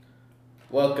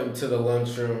Welcome to the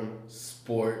Lunchroom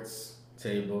Sports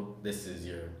Table. This is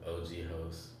your OG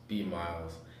host, B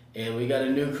Miles. And we got a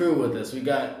new crew with us. We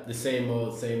got the same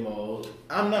old.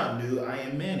 I'm not new, I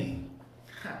am Manny.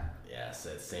 Yeah, I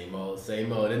said same old.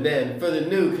 And then for the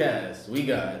new cast, we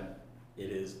got It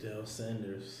is Dell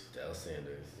Sanders. Yes,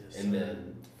 sir.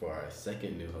 then for our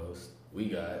second new host, we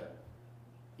got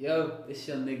Yo, it's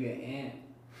your nigga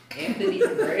Anthony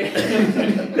Gray.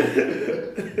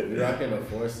 we're rocking a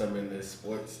foursome in this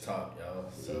sports talk, y'all.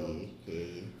 So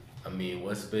I mean,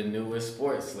 what's been new with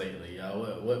sports lately, y'all?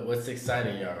 What's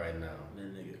exciting y'all right now?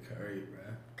 That nigga Curry,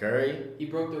 bruh. Curry? He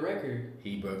broke the record.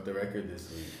 He broke the record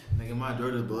this week. Nigga, my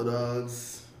Georgia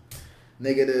Bulldogs.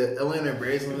 Nigga, the Atlanta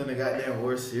Braves won the goddamn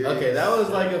World Series. Okay, that was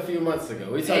like a few months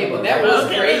ago. We talked Hey, about but that was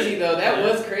Okay. crazy though. That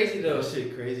was crazy though. That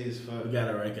shit crazy as fuck. We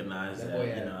gotta recognize That that, boy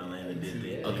Atlanta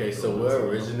did that. Okay, so we're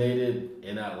originated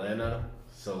in Atlanta,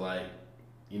 so like,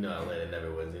 Atlanta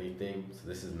never wins anything. So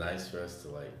this is nice for us to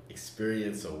like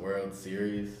experience a World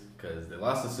Series because they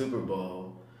lost the Super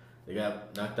Bowl. They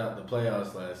got knocked out in the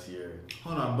playoffs last year.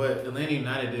 Hold on, but Atlanta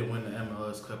United did win the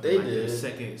MLS Cup. They in, like, did. their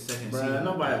second Bruh, season.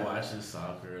 nobody watches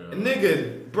soccer. Though.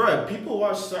 Nigga, bruh, people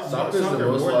watch Soccer's the soccer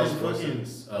most more watched than fucking.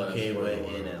 sport Okay, but in the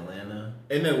in world. Atlanta,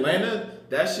 In Atlanta,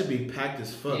 that should be packed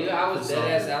as fuck. Yeah, I was for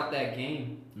dead ass soccer. out that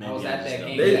game. Maybe I was I at just that don't-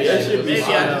 game. They, That that shit shit was maybe I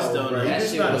wild. just don't know. You're That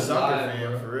just shit not a was soccer live, fan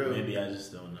bro. for real. maybe I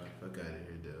just don't know. Fuck out of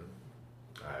here, dude.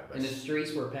 Alright, but And the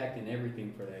streets were packed and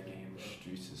everything for that game, bro.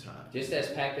 Streets is hot. Just as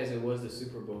packed as it was the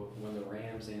Super Bowl when the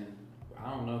Rams and I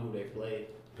don't know who they played.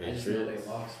 I just know they Patriots.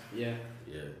 lost. Yeah.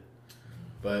 Yeah.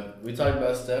 But we talked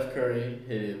about Steph Curry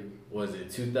hitting, was it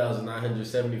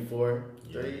 2,974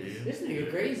 threes? Yeah. This nigga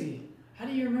crazy. How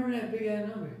do you remember that big ass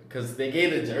number? Because they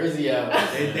gave the jersey out.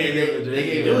 They gave the jersey.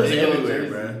 gave It was a big old everywhere,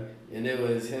 jersey. bruh. And it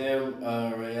was him,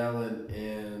 Ray Allen,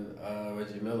 and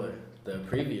Reggie Miller, the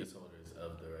previous holders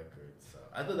of the record. So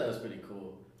I thought that was pretty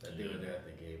cool that they were there at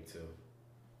the game too.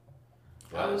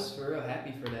 I was for real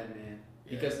happy for that man.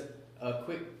 Yeah. Because a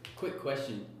quick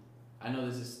question. I know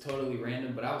this is totally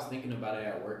random, but I was thinking about it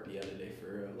at work the other day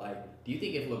for real. Like, do you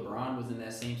think if LeBron was in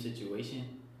that same situation,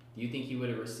 do you think he would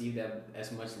have received that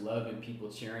as much love and people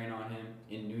cheering on him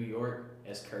in New York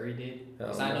as Curry did?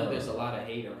 Because I know there's a lot of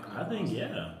hate around. I think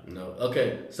yeah. No.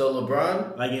 Okay, so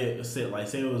LeBron, Say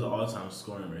it was an all-time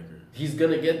scoring record. he's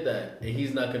gonna get that, and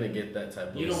he's not gonna get that type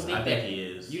of. You don't think I that think he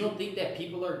is. You don't think that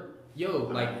people are I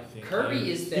like think Curry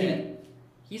he is that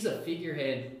he's a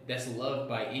figurehead that's loved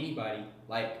by anybody.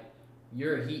 Like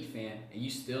you're a Heat fan and you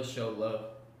still show love.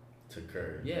 to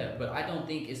Curry. Yeah, but I don't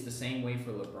think it's the same way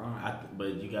for LeBron.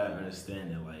 But you gotta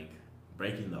understand that like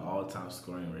breaking the all-time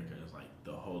scoring record is like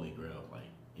the holy grail of like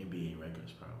NBA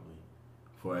records probably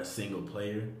for a single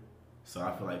player. So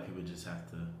I feel like people just have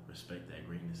to respect that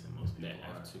greatness, and most people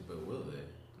are. but will they?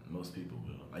 Most people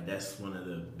will. Like that's one of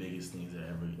the biggest things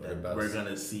What that about we're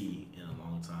gonna see in a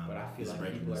long time. But I feel is like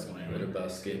breaking people the are scoring gonna What record.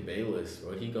 about Skip Bayless?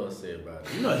 What he gonna say about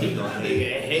it? You know he gonna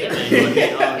hate.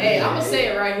 Hey, I'm gonna say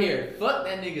it right here. Fuck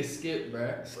that nigga Skip,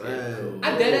 bruh.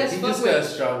 I deadass He fuck just with- got a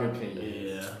strong opinion.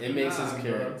 Yeah. It makes Nah, his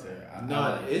bro. character. I No,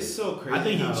 like it. it's so crazy. I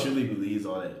think how, he truly believes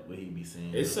all that what he be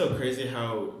saying. It's so crazy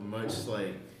how much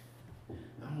like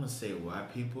I don't want to say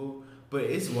white people, but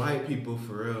it's white people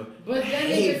for real. But that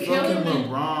Hate nigga fucking Kellerman,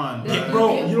 LeBron, that bro.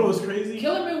 Bro, you know what's crazy?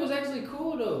 Kellerman was actually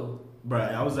cool though. Bro,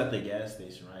 I was at the gas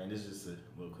station, right? And this is just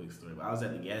a little quick story. But I was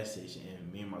at the gas station,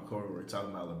 and me and my coworker were talking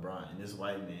about LeBron, and this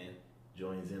white man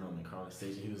joins in on the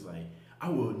conversation. He was like, "I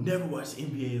will never watch the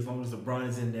NBA as long as LeBron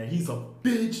is in there. He's a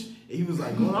bitch." And he was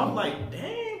like, going, I'm like,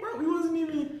 dang, bro, we wasn't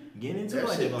even getting into it That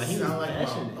like shit that. Like, he was sound like my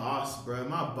passionate. boss, bro.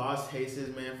 My boss hates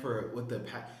this man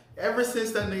ever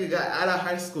since that nigga got out of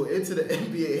high school into the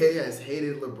NBA. He has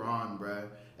hated LeBron, bro.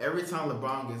 Every time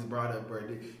LeBron gets brought up, bro,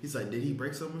 he's like, did he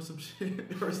break some or some shit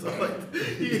or something like that?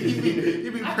 He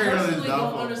be I praying on his personally don't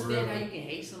downfall, understand bro. how you can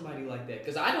hate somebody like that.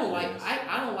 Cause I don't like Yes.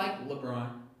 I don't like LeBron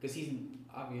because he's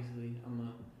obviously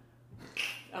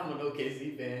I'm an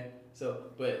OKC fan. So,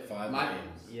 but Five my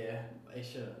games. yeah, hey,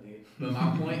 shut up, nigga. But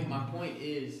my point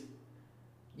is,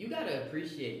 you gotta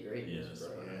appreciate greatness, Yes,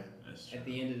 bro. Yeah. That's true. At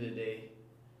the end of the day,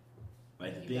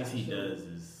 Like, the You things gotta he show does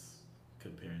is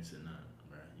compared to none,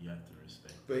 bro. You have to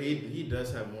respect. But he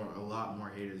does have a lot more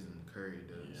haters than Curry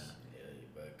does. Yeah. Yeah,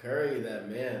 but Curry, that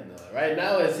man, though. Right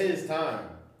now it's his time.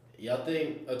 Y'all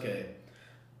think, okay,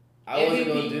 I wasn't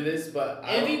going to MVP. do this, but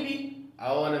MVP.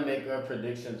 I want to make our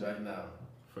predictions right now.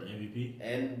 For MVP?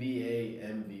 NBA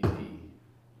MVP.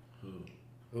 Who?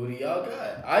 Who do y'all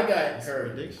got? I got That's a Curry.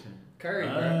 prediction. Curry,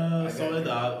 bro. I So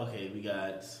got okay, we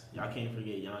got, y'all can't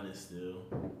forget Giannis still.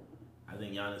 I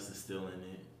think Giannis is still in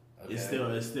it. Okay. It's still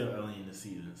early in the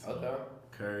season. So Okay.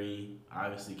 Curry,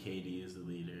 obviously KD is the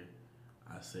leader.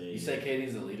 I say. You say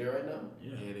KD's the leader right now?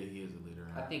 Yeah. He is a leader.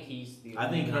 I think he's the. I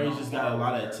think only Curry's one just on got a par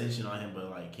lot with of Curry. attention on him, but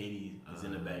like KD is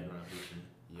in the background pushing.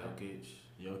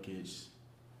 Jokic.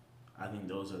 I think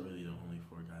those are really the only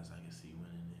 4 guys I can see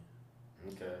winning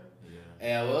it. Okay. Yeah.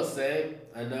 And I will say,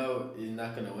 I know he's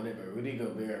not gonna win it, but Rudy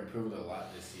Gobert improved a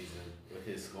lot this season with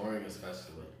his scoring,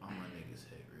 especially. All my niggas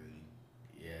hate Rudy.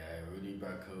 Yeah, Rudy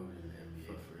brought COVID in the NBA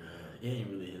for real. It ain't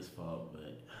really his fault,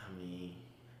 but I mean.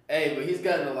 Hey, but he's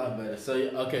gotten a lot better. So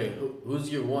okay,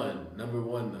 who's your one? Number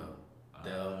 1 though.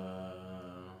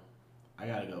 I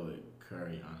gotta go with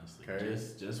Curry, honestly. Curry?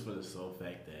 Just for the sole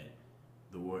fact that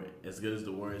as good as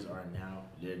the Warriors are now,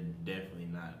 they're definitely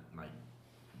not like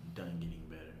done getting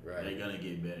better. Right. They're gonna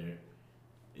get better.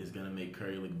 It's gonna make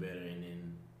Curry look better, and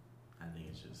then I think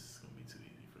it's just gonna be too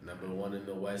easy for Number Curry. 1 in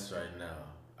the West right now.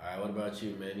 All right, what about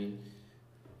you, Manny?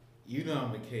 You know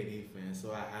I'm a KD fan,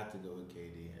 so I have to go with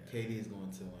KD. Yeah. KD is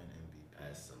going to win MVP.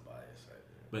 That's some bias right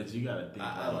there. But you gotta think.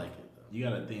 I like it though. You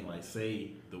gotta think like,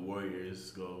 say the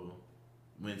Warriors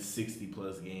win 60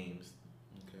 plus games.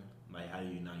 Okay. Like, how do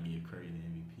you not give Curry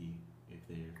the MVP if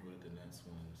they're? What if the Nets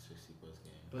win 60 plus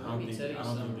games? But I let don't me think- tell you I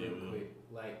don't something think they real will. quick.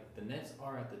 Like, the Nets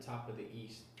are at the top of the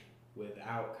East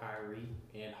without Kyrie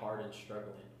and Harden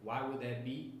struggling. Why would that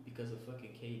be? Because of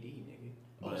fucking KD, nigga.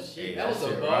 But Hey, That was that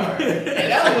a shit bar. right. Hey,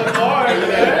 that was a bar, bro.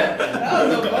 That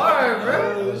was a bar,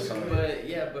 bro. Oh, sorry. But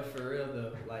yeah, but for real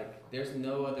though, like, there's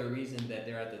no other reason that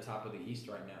they're at the top of the East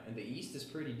right now, and the East is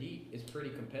pretty deep. It's pretty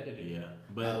competitive. Yeah,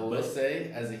 I will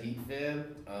say, as a Heat fan,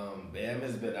 Bam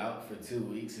has been out for 2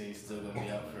 weeks and he's still gonna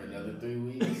be out for another 3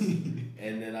 weeks.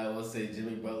 And then I will say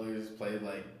Jimmy Butler's played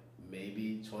like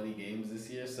maybe 20 games this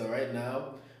year. So right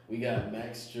now we got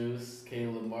Max Strus,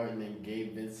 Caleb Martin, and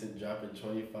Gabe Vincent dropping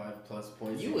 25 plus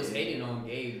points. You was hating on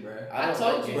Gabe, bro. I I don't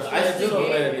told like you, Gabe. trust I still the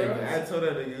don't Gabe, like bro. Gabe. I told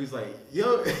that nigga, he was like,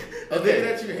 yo, the Okay.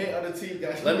 nigga that you hate on the team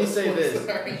got you. Let me say this.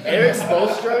 Eric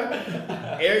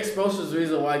Spoelstra's the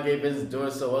reason why Gabe Vincent's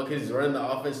doing so well because he's running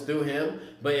the offense through him.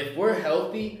 But if we're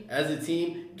healthy as a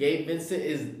team, Gabe Vincent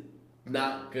is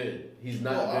not good. He's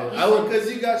not good. I would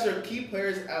because you got your key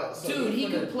players out. So Dude, he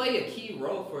you're could play a key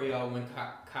role for y'all when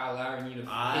Kyle Lowry need his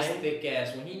thick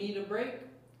ass. When he need a break,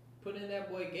 put in that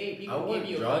boy Gabe. He I can want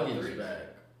give you a couple Dragic threes. back.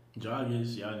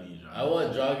 Dragic, y'all need Dragic. I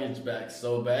want Dragic back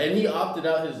so bad, and he opted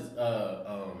out his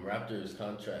Raptors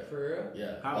contract. For real?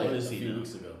 Yeah, How like old is a he few now?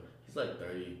 weeks ago. He's like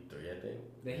 33, I think.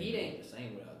 The Heat ain't the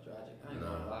same without Dragic. I ain't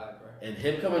gonna No. lie, bro. And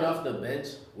him coming off the bench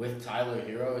with Tyler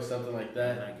Hero or something like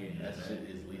that, Not getting that that. shit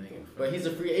is lethal. Nigga But he's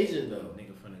a free agent though.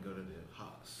 Nigga finna go to the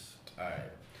Hawks. All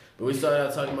right. But we started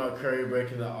out talking about Curry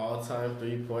breaking the all-time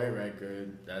three-point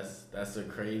record. That's a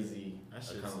crazy That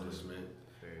shit's accomplishment.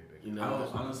 Very big. You know,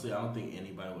 Honestly, I don't think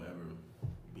anybody will ever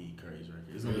beat Curry's record.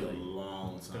 It's gonna be Really? a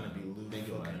long It's time. gonna be Lou Think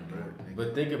about fucking it, bro. Dort, nigga.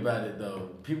 but think about it though.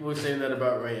 People were saying that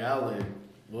about Ray Allen.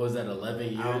 What was that? 11 I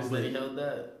years don't that he think- held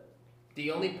that.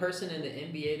 The only person in the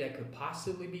NBA that could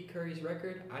possibly beat Curry's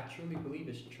record, I truly believe,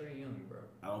 is Trae Young, bro.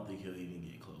 I don't think he'll even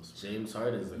get close. James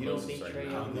Harden's the You don't closest think right Trae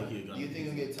I now. don't think he'll Do gonna. you think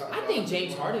he'll get top? I think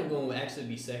James Harden gonna actually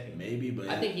be second. Maybe, but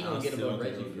I think he gonna get still above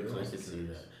don't think Reggie he'll get for I close can to see Curry.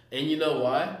 that. And you know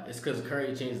why? It's because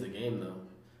Curry changed the game though.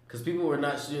 Because people were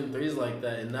not shooting threes like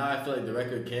that, and now I feel like the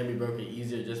record can be broken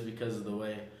easier just because of the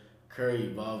way Curry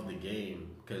evolved the game.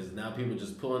 Because now people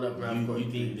just pulling up half court You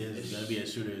think threes. there's gonna be a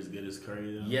shooter as good as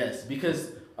Curry though? Yes,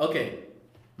 because okay,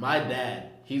 my dad,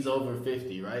 he's over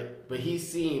 50, right? But he's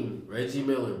seen Reggie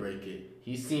Miller break it.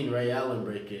 He's seen Ray Allen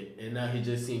break it, and now he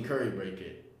just seen Curry break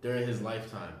it during his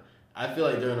lifetime. I feel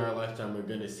like during our lifetime, we're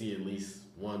gonna see at least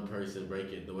one person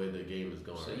break it the way the game is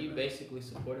going. So right you now. basically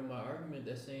supporting my argument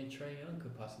that saying Trae Young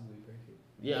could possibly break it.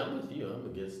 Yeah, I'm with you. I'm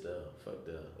against fuck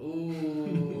the.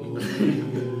 Ooh.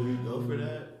 You go for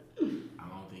that? I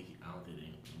don't think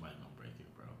anybody gonna break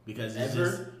it, bro. Because it's Ever?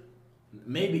 just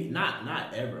maybe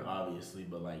not ever, obviously,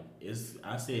 but like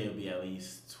I say it'll be at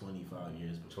least 25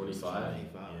 years. before it's 25?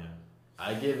 like, Yeah.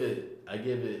 I give it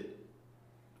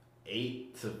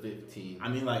 8 to 15. I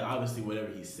mean, like obviously whatever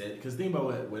he said. Because think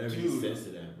about whatever he Dude. says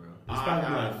to that, bro. It's probably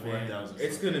like 4,000.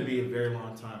 It's gonna be a very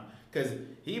long time because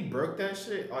he broke that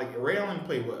shit. Like Ray Allen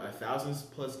played what 1,000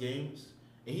 plus games,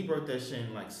 and he broke that shit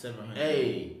in like 700.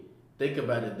 Hey, think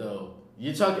about it though.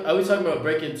 Are we talking about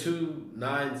breaking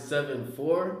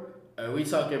 2,974? Are we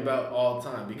talking about all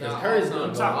time? Because Nah, Curry's all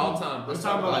gonna time, go. all time. I'm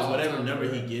talking about like whatever all-time number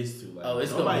career. he gets to. Like, Oh,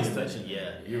 it's nobody's gonna be touching.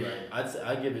 Yeah, you're right.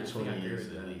 I'd give it I 20 think I agree years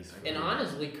with at that. least. And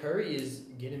honestly, Curry is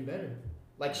getting better.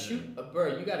 Like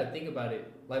bro, you got to think about it.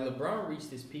 Like LeBron reached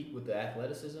his peak with the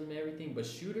athleticism and everything, but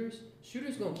shooters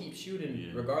gonna keep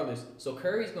shooting regardless. So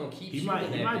Curry's gonna keep shooting. He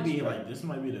that might bitch, be bro. like this.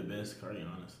 Might be the best Curry,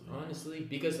 honestly. Honestly,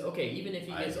 because even if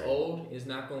he I gets agree. old, it's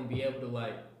not gonna be able to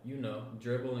like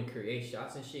dribble and create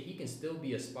shots and shit, he can still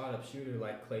be a spot up shooter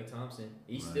like Klay Thompson.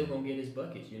 He's still gonna get his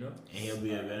buckets, And he'll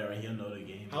be a veteran. He'll know the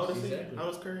game. How old is he? Exactly. How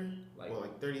old is Curry? Like,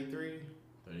 Like 33?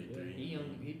 33. He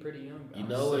young. He pretty young. You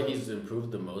know where he's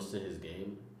improved the most in his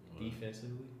game?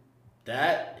 Defensively.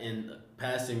 That and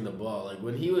passing the ball. Like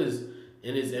when he was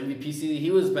in his MVP season,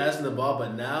 he was passing the ball,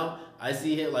 but now I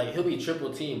see him like he'll be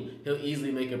triple team. He'll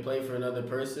easily make a play for another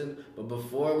person. But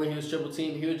before, when he was triple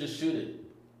team, he would just shoot it.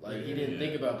 Like he didn't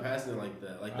think about passing it like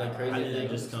that. Like that crazy I think thing. it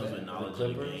just comes with knowledge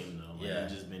of the game, though. Like, Yeah.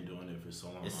 he's just been doing it for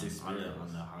so long It's on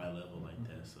experience. the high level like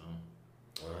that. So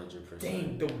 100%.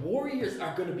 Dang, the Warriors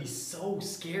are gonna be so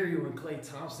scary when Klay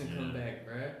Thompson come back,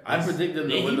 bruh. I predict them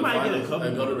to Yeah, win he the might get a finals. couple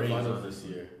And go to more the rings, finals this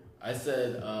honestly. year. I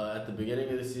said at the beginning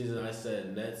of the season, I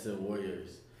said Nets and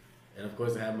Warriors, and of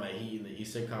course I had my Heat in the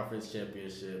Eastern Conference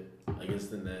Championship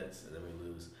against the Nets, and then we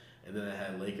lose. And then I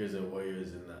had Lakers and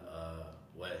Warriors in the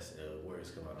West, and Warriors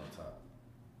come out on top.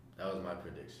 That was my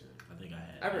prediction. I think I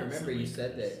had. I remember some you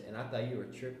said Lakers. that, and I thought you were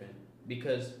tripping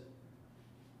because,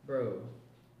 bro,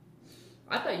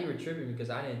 I thought you were tripping because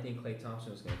I didn't think Klay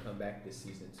Thompson was gonna come back this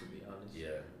season. To be honest,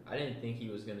 Yeah. I didn't think he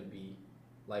was gonna be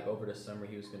like over the summer.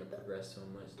 He was gonna progress so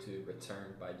much to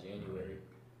return by January.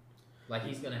 Like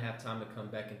he's gonna have time to come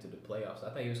back into the playoffs. I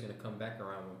thought he was gonna come back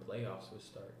around when playoffs would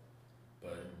start.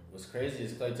 But what's crazy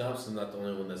is Klay Thompson's not the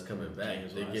only one that's coming back.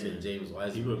 James They're getting Wiseman. James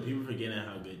Wiseman. People forgetting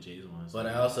how good James was. But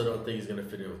I also don't think he's gonna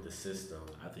fit in with the system.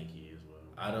 I think he is. Well,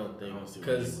 I don't think I don't see what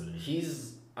because he would.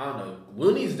 he's I don't know.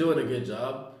 Looney's doing a good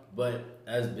job, but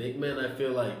as big men, I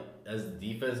feel like as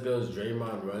defense goes,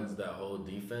 Draymond runs that whole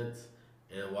defense,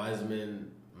 and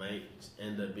Wiseman might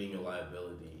end up being a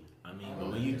liability. I mean,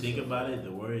 but when you think about it,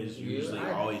 the Warriors Yeah, usually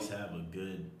I- always have a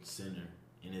good center,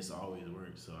 and it's always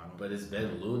worked. So I don't. But it's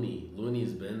been Looney.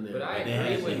 Looney's been there. But I they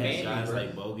agree had, with they Manny, had guys bro.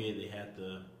 like Bogut. They had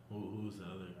the who's the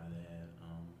other guy they had?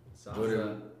 Zaza.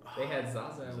 Jordan- They had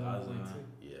Zaza at one Zaza. point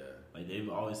too. Yeah. Like they've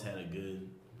always had a good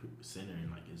center,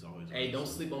 and like it's always. Hey, worked. don't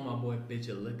sleep on my boy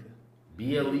Bitchalika.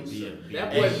 Bielitsa.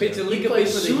 That Hey, boy he Bitchalika played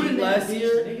was for the shooting Heat that last bitch,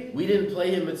 year. nigga. We didn't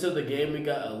play him until the game we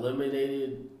got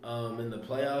eliminated in the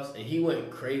playoffs, and he went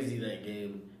crazy that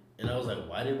game. And I was like,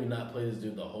 why did we not play this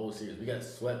dude the whole series? We got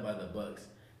swept by the Bucks,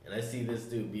 and I see this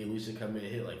dude Bielitsa come in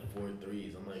and hit like 4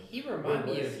 threes. I'm like, He reminded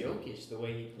me Where of was he? Jokic the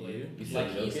way he played. You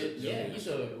Like said Jokic? he's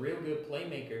a real good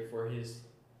playmaker for his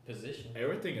position.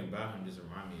 Everything about him just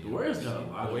reminds me The Warriors got a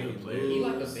lot of way good he players. He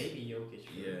like a moves. baby Jokic.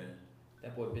 Bro. Yeah.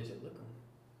 That boy Bitchalika.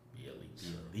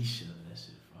 Bielitsa. Alicia, that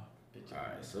shit. Fuck. All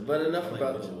right, so but enough I like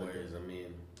about the Bielitsa. Warriors. I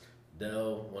mean,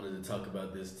 Dell wanted to talk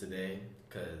about this today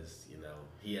because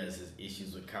he has his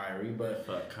issues with Kyrie, but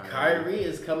Fuck Kyrie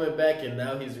is coming back, and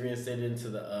now he's reinstated into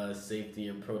the safety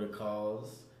and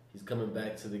protocols. He's coming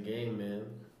back to the game, man.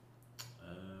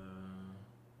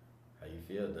 How you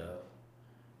feel, Dell?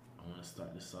 I want to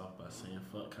start this off by saying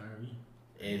fuck Kyrie,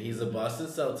 And he's a Boston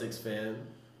Celtics fan.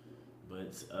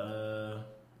 but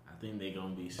I think they're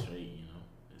gonna be straight.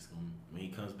 It's gonna when he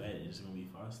comes back, it's gonna be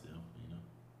far still.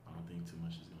 I don't think too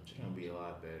much is gonna It's change. gonna be a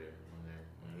lot better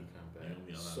when he comes They're back. gonna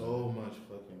be a lot So much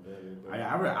fucking better. Bro.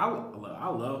 I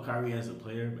love Kyrie as a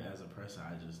player, but as a person,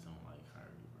 I just don't like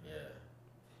Kyrie. Bro. Yeah.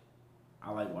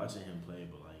 I like watching him play,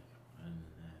 but like other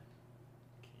than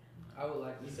that, I would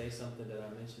like to say something that I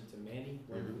mentioned to Manny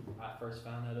when I first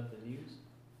found out of the news.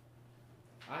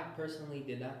 I personally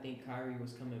did not think Kyrie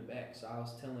was coming back, so I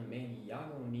was telling Manny, y'all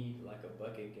gonna need like a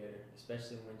bucket getter,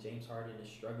 especially when James Harden is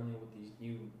struggling with these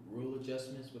new rule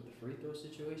adjustments with the free throw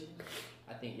situation.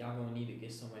 I think y'all gonna need to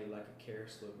get somebody like a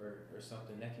Karis LeVert or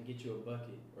something that can get you a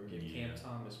bucket or give Cam Yeah.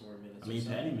 Thomas more minutes. I mean, or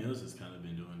something. Patty Mills has kind of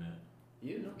been doing that.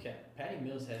 Patty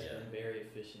Mills has Yeah. been very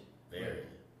efficient. Very.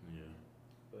 Yeah,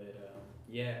 But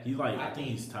yeah, he's like I think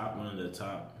he's one of the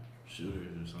top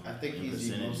shooters or something. I think in he's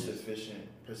the most percentages. efficient.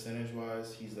 Percentage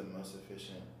wise, he's the most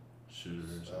efficient shooter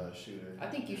or something. shooter. I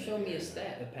think you showed me a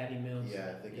stat of Patty Mills.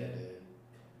 Yeah, I think I did.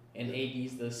 And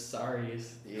AD's the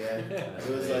sorriest. Yeah, it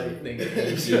was like Nigga,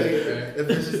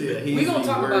 efficiency. we gonna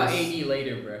talk about worst. AD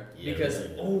later, bro. Yeah, Because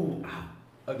yeah.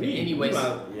 okay. Anyways,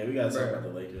 we gotta talk Bro. about the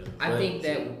Lakers. I think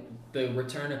that the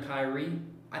return of Kyrie,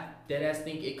 I deadass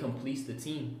think it completes the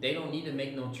team. They don't need to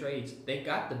make no trades. They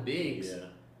got the bigs. Yeah,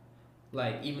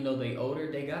 Like even though they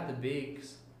older, they got the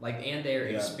bigs. Like and they're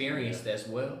Yeah, experienced as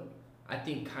well. I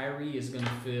think Kyrie is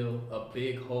gonna fill a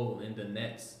big hole in the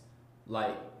Nets.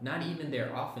 Like not even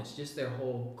their offense, just their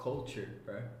whole culture,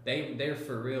 bro. They're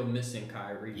for real missing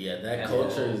Kyrie. Yeah, that As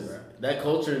culture a whole, is bro. that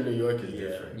culture in New York is Yeah.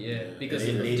 different. Yeah, because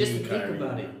They just need to think Kyrie,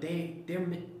 about bro. it, they're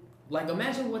like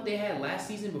imagine what they had last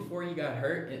season before he got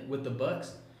hurt with the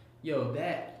Bucks. They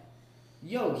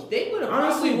would have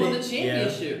Honestly, probably won they- the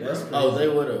championship, yeah, that's bro. Oh, they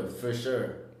would have for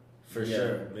sure. for Yeah,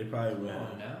 sure. They probably will. Come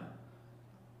on now.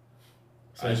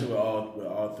 Especially with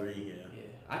all three. Yeah. Yeah,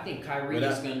 I think Kyrie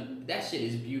But is gonna. That shit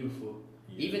is beautiful.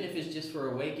 Yeah. Even if it's just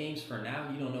for away games for now,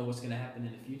 you don't know what's gonna happen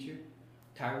in the future.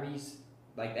 Kyrie's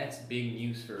like that's big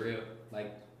news for real.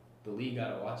 Like the league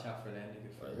gotta watch out for that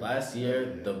nigga. For real. Last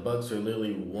year, the Bucks were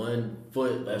literally 1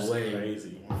 foot That's away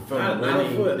crazy. from Not a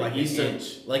winning foot, the like an Eastern,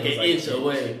 inch. like It an was inch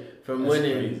away from That's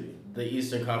winning crazy. the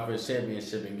Eastern Conference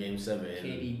Championship in Game 7. And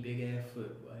KD big ass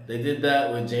foot, boy. they did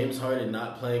that with James Harden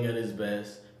not playing at his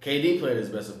best. KD played his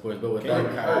best, of course, but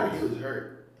without Kyrie. He was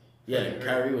hurt. Yeah,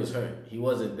 Kyrie was hurt. He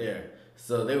wasn't there.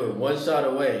 So they were 1 shot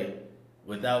away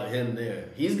without him there.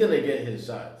 He's going to get his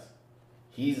shots.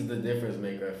 He's the difference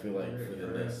maker, I feel like, for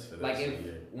the next for the Like rest if of the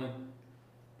year.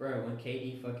 when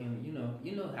KD fucking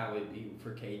you know how it be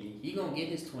for KD. He gonna get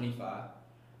his 25.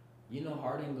 You know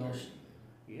Harden gonna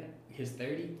yeah his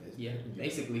 30. Yeah,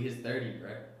 basically his 30, bro.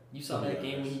 You saw that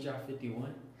game when he dropped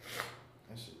 51.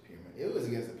 That shit pure, man. It was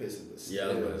against the Pistons, but Yeah, I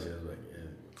was still. about to say, I was like,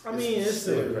 yeah. I mean, it's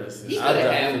still impressive. He I'll coulda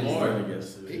drop had 50 more.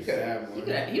 against the He could have He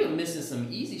one. he was missing some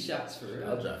easy shots for real.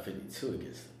 I'll drop 52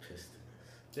 against the Pistons.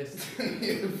 Just,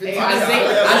 Hey,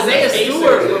 Isaiah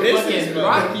Stewart will This fucking is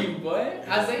rock you, boy.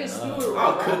 Isaiah Stewart will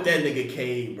I'll rock cook that nigga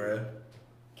Cade, bro.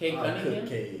 Cade I'll cook Cunningham.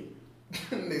 Cade.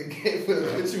 Nigga can't put a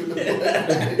picture with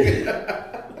the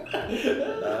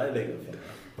Nah, that nigga fine.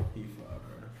 He fine,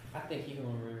 bro. I think he gonna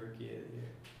win Rookie of the Year.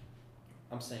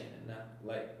 I'm saying it now.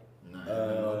 Like,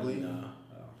 Mobley, Nah,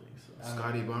 I don't think so.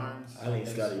 Scotty Barnes. I think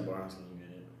Scotty Barnes gonna get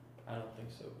it. I don't think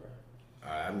so, bro.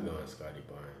 Alright, I'm going Scotty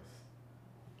Barnes.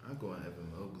 I'm going Evan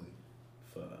Mobley.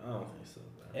 Fuck, I don't think so,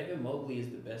 bro. Evan Mobley is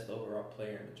the best overall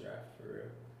player in the draft, for real.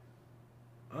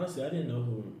 Honestly, I didn't know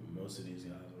who most of these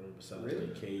guys were besides Really?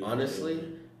 like Cade.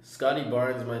 Honestly, Scotty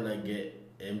Barnes might not get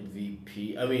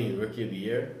MVP. I mean, Rookie of the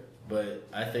Year, but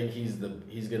I think he's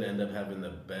gonna end up having the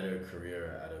better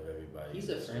career out of everybody. He's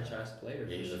a franchise player.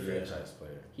 Yeah, for he's a sure. franchise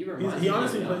player. He reminds He me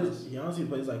honestly of plays. Giannis. He honestly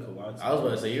plays like Kawhi. I was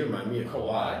about to say, you remind me of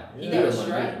Kawhi. He Yeah. got a remind me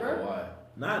strap, of bro. Kawhi.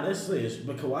 Not necessarily,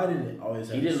 but Kawhi didn't always.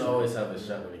 Have He didn't a shot. always have a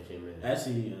shot when he came in.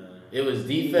 Actually, It was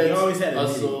he defense, always had a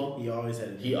hustle. He always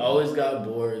had. He always got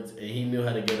boards, and he knew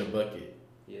how to get a bucket.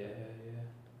 Yeah.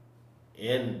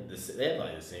 And they had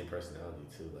like the same personality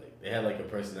too. Like they had like a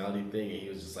personality thing, and he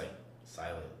was just like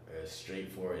silent, or a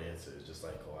straightforward answer, just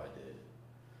like Kawhi did.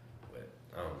 But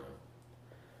I don't know.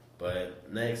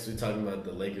 But next, we're talking about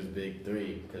the Lakers' big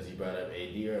three because you brought up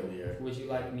AD earlier. Would you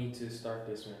like me to start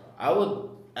this one off? I would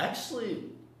actually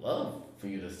love for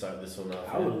you to start this one off.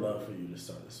 I would love for you to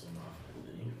start this one off.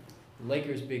 Anthony.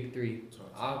 Lakers' big three.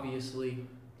 Obviously,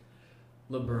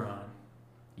 LeBron.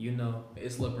 You know,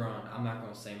 it's LeBron. I'm not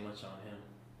going to say much on him.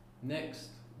 Next,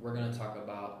 we're going to talk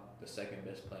about the second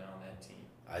best player on that team.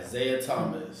 Isaiah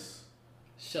Thomas.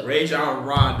 Shut Rajon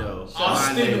Rondo,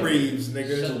 Austin Reeves, Shut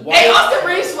nigga. up. Hey, Austin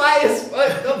Reeves, fly as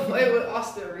fuck. Don't play with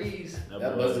Austin Reeves.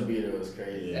 That buzzer beater was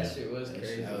crazy. Yeah. That shit was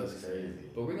crazy. That was crazy.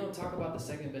 But we're going to talk about the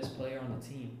second best player on the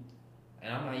team.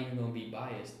 And I'm not even going to be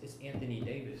biased. It's Anthony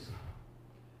Davis.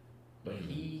 But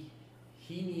he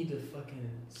need to fucking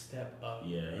step up.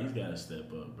 Yeah, bro. he's got to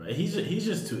step up, bro. He's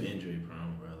just too injury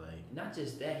prone, bro. Like Not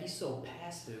just that, he's so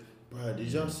passive. Bro, did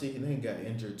y'all see? He got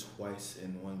injured twice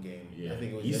in one game. yeah, I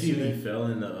think it was you see when yesterday. he fell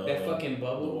in the That fucking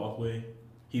bubble? the walkway.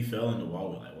 He fell in the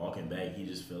walkway, like walking back. He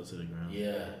just fell to the ground.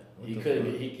 Yeah, What he the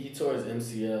couldn't. fuck? He tore his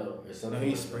MCL or something. No,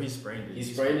 he sprained it. He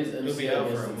sprained his He'll be MCL out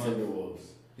against for a the month. Timberwolves.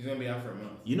 He's gonna be out for a month.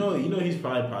 You know, he's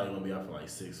probably gonna be out for like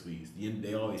 6 weeks.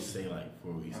 They always say like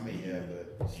 4 weeks. I mean, yeah,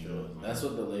 but He still. goes, That's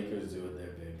what the Lakers do with their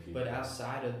big people. But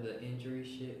outside of the injury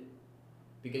shit,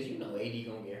 because you know AD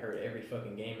gonna get hurt every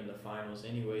fucking game in the finals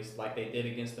anyways, like they did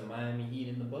against the Miami Heat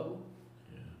in the bubble.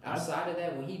 Yeah. Outside of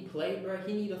that, when he played, bro,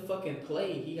 he need to fucking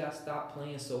play. He got to stop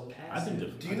playing so I passive.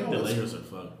 think Do you I know think the what's- Lakers are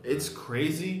fucked. It's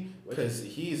crazy because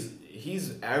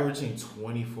he's averaging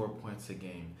 24 points a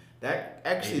game. That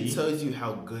actually 80? tells you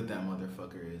how good that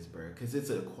motherfucker is, bro. Because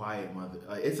it's a quiet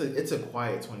it's a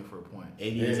quiet 24 points. AD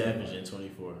is Yeah. averaging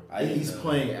 24. He's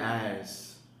playing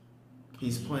ass.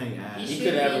 He's playing ass. He should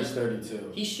could be- average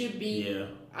 32. He should be. Yeah.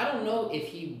 I don't know if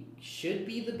he should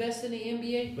be the best in the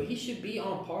NBA, but he should be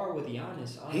on par with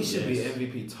Giannis. He Honestly. should be Yes.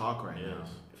 MVP talk right now. Yes.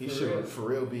 He For should real. for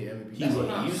real be MVP. That's talk.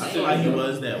 what I'm I saying. feel like he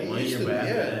was that He 1 used year, to, but after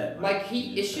yeah. that, Like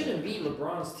it shouldn't be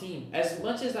LeBron's team. As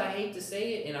much as I hate to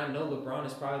say it, and I know LeBron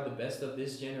is probably the best of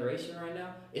this generation right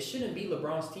now, it shouldn't be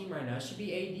LeBron's team right now. It should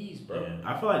be AD's, bro. Yeah.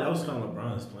 I feel like that was kind of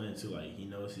LeBron's plan too. Like he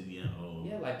knows he's getting old.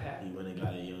 Yeah, like Pat. He went and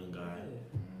got a young guy,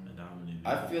 a dominant.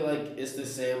 I feel like it's the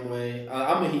same way.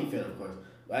 I'm a Heat fan, of course,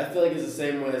 but I feel like it's the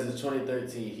same way as the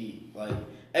 2013 Heat. Like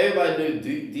everybody knew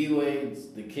D Wade's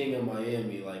the king of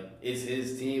Miami. Like it's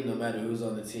his team, no matter who's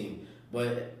on the team.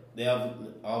 But they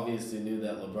obviously knew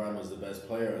that LeBron was the best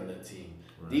player on that team.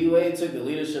 Right. D-Wade took the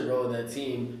leadership role in that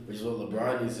team, which is what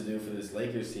LeBron needs to do for this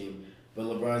Lakers team. But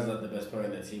LeBron's not the best player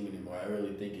on that team anymore. I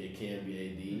really think it can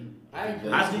be AD.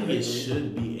 I think it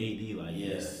should be AD. Like, Yeah.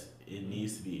 yes, it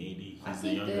needs to be AD. I He's the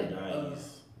think younger that, guy.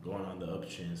 He's going on the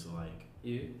uptrend. So, like,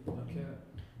 Yeah. Okay.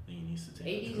 I think he needs to take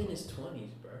AD's control. in his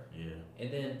 20s, bro. Yeah.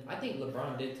 And then I think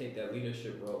LeBron did take that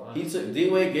leadership role. He Honestly. took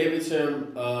D-Wade gave it to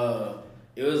him.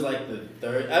 It was like the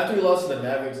third after he lost to the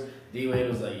Mavericks. D-Wade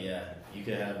was like, "Yeah, you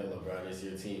can have it, LeBron. It's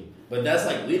your team." But that's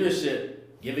like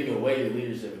leadership, giving away your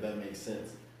leadership. If that makes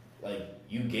sense, like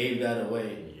you gave that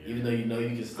away, Yeah. even though you know you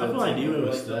can still. I feel like take D-Wade it was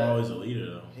like still that. always a leader,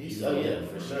 though. He's- Even oh, though yeah, he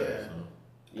for was sure. younger, so.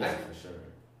 Yeah, for sure.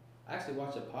 I actually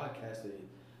watched a podcast with,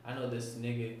 I know this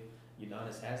nigga,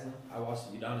 Udonis Haslem. I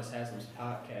watched Udonis Haslem's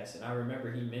podcast, and I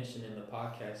remember he mentioned in the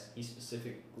podcast, he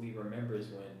specifically remembers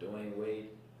when Dwayne Wade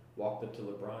walked up to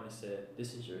LeBron and said,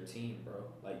 "This is your team, bro.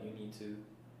 Like, you need to,"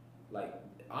 like,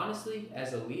 honestly,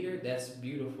 as a leader, that's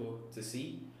beautiful to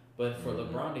see. But for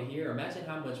LeBron to hear, imagine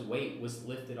how much weight was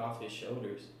lifted off his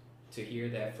shoulders to hear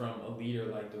that from a leader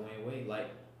like Dwayne Wade. Like,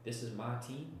 this is my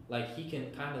team. Like, he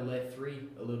can kind of let free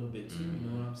a little bit too. You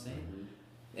know what I'm saying?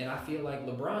 And I feel like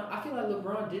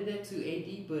LeBron did that to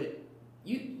AD, but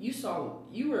you saw,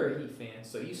 you were a Heat fan,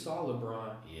 so you saw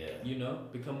LeBron, Yeah. you know,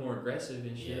 become more aggressive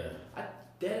and shit. Yeah. I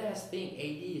dead ass think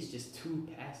AD is just too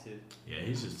passive. Yeah,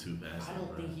 he's just too passive. I don't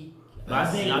bro. think he. But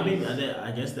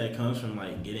I guess that comes from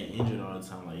like getting injured all the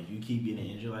time. Like if you keep getting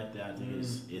injured like that, I think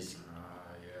it's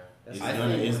That's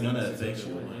gonna affect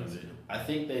you a little bit. I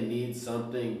think they need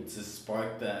something to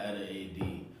spark that out of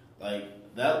AD.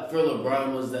 Like that for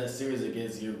LeBron was that series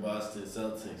against your Boston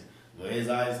Celtics. When his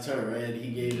eyes turned red,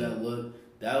 he gave that look.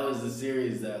 That was the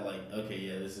series that like, okay,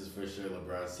 yeah, this is for sure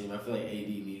LeBron's team. I feel like AD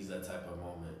needs that type of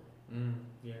moment.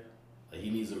 Yeah. Like he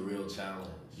needs a real challenge.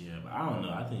 Yeah, but I don't know.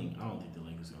 I don't think the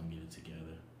Lakers gonna get it together.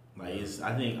 Like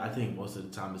I think most of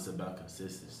the time it's about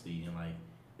consistency and like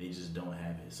they just don't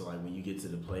have it. So like when you get to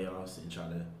the playoffs and try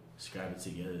to scrap it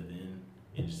together, then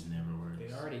it just never works.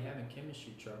 They're already having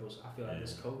chemistry troubles. I feel like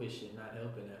this COVID shit not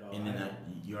helping at all. And then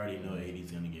you already know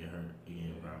AD's gonna get hurt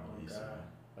again, probably. Oh, So. God.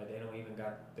 Like they don't even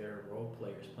got their role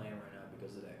players playing right now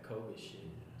because of that COVID shit.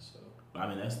 So I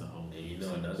mean that's the whole. And you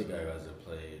know another guy who hasn't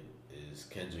played is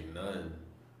Kendrick Nunn,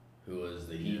 who was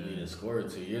the Heat leading scorer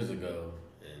 2 years ago,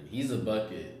 and he's a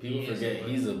bucket. People forget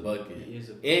he's a bucket,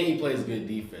 and he plays good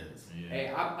defense. Yeah.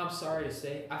 Hey, I'm sorry to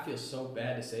say, I feel so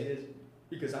bad to say this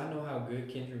because I know how good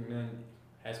Kendrick Nunn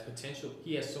has potential.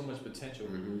 He has so much potential,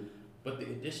 but the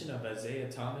addition of Isaiah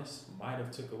Thomas might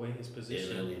have took away his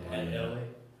position really at might. LA.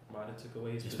 Might have took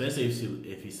away his Especially position.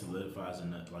 if he solidifies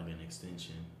like an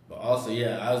extension. But also,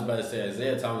 yeah, I was about to say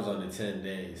Isaiah Thomas on the 10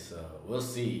 days, so we'll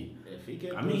see. If he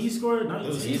gets, I mean, he scored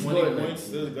those 19. 20 points,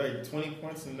 those like 20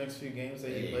 points in the next few games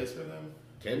that he plays for them.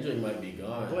 Kendrick might be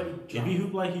gone. If he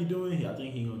hoop like he doing, I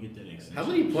think he gonna get that extension. How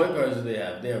many point guards do they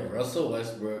have? They have Russell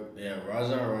Westbrook. They have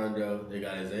Rajon Rondo. They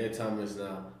got Isaiah Thomas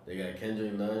now. They got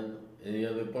Kendrick Nunn. Any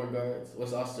other point guards?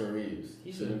 What's Austin Reeves?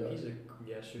 He's Shooting a guard?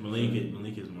 shooter.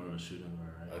 Malik is more of a shooting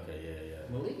guard, right? Okay, yeah.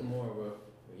 Malik is more of a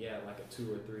like a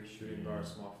 2 or 3 shooting guard,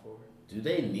 small forward. Do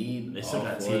they need They all still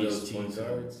got 4 of those THT point too.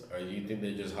 guards, or do you think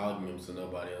they're just hogging them so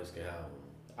nobody else can have them?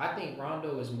 I think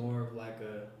Rondo is more of like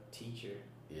a teacher,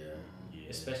 Yeah.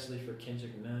 especially for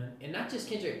Kendrick Nunn, and not just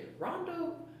Kendrick.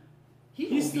 Rondo,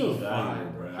 He's still be valuable,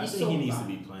 fine, bro. I He's think so he needs fine.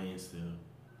 to be playing still.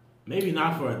 Maybe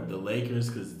not for the Lakers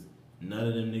because none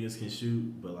of them niggas can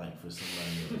shoot, but like for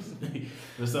somebody else,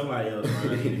 for somebody else,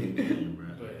 Rondo need to be playing, bro.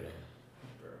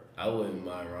 I wouldn't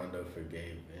mind Rondo for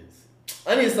Gabe Vincent.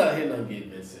 I need to start hitting on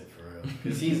Gabe Vincent for real,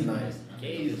 because he's nice.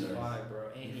 Gabe He's is nice. fine, bro,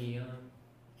 and he young.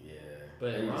 Yeah.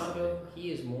 But I need to Rondo, see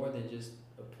he is more than just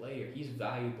a player. He's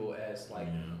valuable as like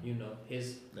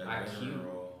his That IQ. veteran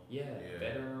role. Yeah, Yeah.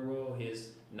 veteran role, his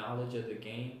knowledge of the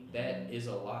game. That is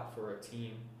a lot for a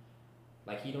team.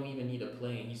 Like he don't even need to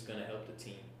play, and he's gonna help the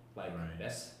team. Like Right.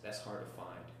 that's hard to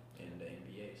find in the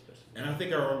NBA, especially. And I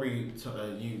think I remember you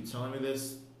telling me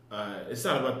this. It's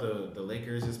not about the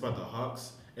Lakers. It's about the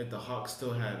Hawks. If the Hawks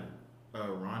still had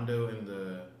Rondo in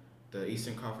the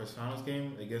Eastern Conference Finals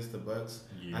game against the Bucks,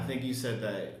 Yeah. I think you said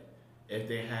that if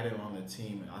they had him on the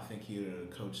team, I think he would have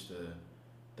coached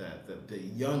the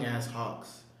young ass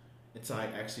Hawks. It's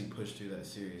like actually pushed through that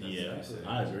series. That's Yeah, what you said.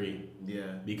 I agree.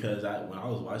 Yeah. Because when I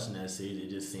was watching that series, it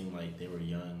just seemed like they were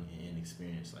young and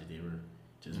inexperienced. Like they were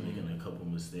just making a couple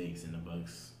mistakes, and the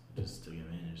Bucks just took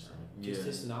advantage. So. Just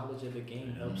his knowledge of the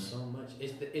game helps so much.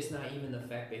 It's not even the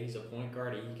fact that he's a point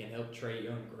guard and he can help Trae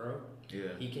Young grow. Yeah.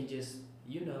 He can just,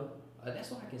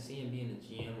 that's why I can see him being a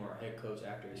GM or a head coach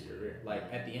after his career. Like,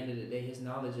 at the end of the day, his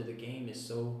knowledge of the game is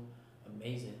so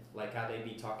amazing. Like how they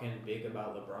be talking big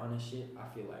about LeBron and shit.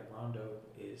 I feel like Rondo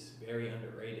is very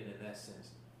underrated in that sense.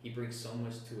 He brings so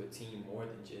much to a team more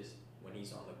than just when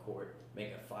he's on the court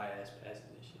making fire-ass passes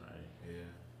and shit. Right. Yeah.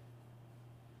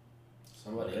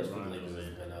 Somebody else from Lakers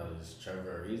has been out is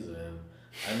Trevor Ariza. And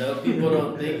I know people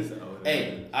don't think.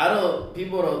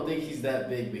 People don't think he's that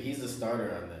big, but he's a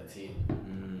starter on that team.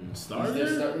 Starter? He they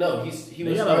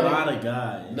was got starting. a lot of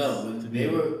guys. No, when they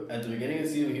were at the beginning of the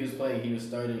season when he was playing, he was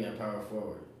starting at power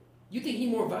forward. You think he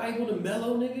more valuable than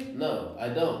Melo, nigga? No, I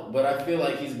don't. But I feel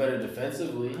like he's better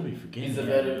defensively. He's a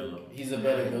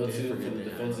better go-to for the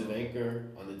defensive anchor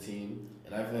on the team,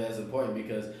 and I feel that's important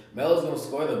because Melo's gonna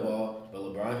score the ball, but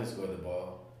LeBron can score the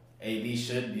ball. AD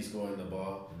should be scoring the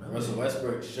ball. Russell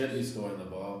Westbrook should be scoring the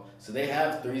ball. So they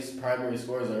have 3 primary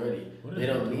scorers already. They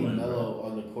don't need Melo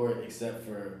on the court except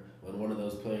for when one of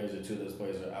those players or 2 of those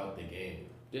players are out the game.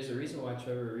 There's a reason why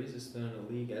Trevor Ariza is still in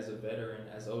the league as a veteran,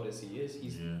 as old as he is.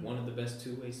 He's one of the best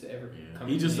two-ways to ever come.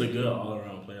 He's just a good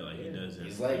all-around player. Like he does.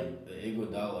 He's like the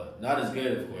Iguodala. Not as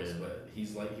good, of course, but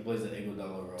he's like he plays the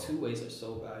Iguodala role. Two-ways are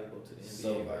so valuable to the NBA.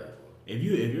 So valuable. If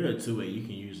you're a two-way, you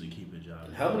can usually keep a job.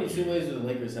 And how many 2-ways do the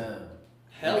Lakers have?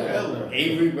 Hell,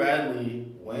 Avery Bradley.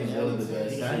 He's one of the best.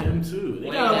 They got him too.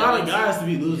 They got a lot of guys to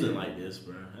be losing like this,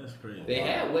 bro. That's crazy. They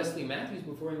had Wesley Matthews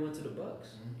before he went to the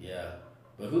Bucks. Yeah,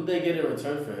 but who'd they get in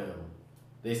return for him?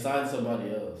 They signed somebody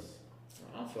else.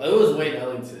 It was Wayne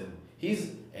Ellington.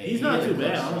 He's not too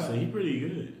bad, honestly. He's pretty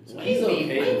good. He's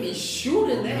okay. Wayne be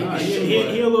shooting that.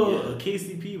 He a little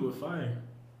KCP with fire.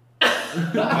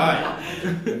 Alright.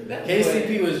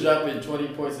 KCP was dropping 20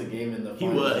 points a game in the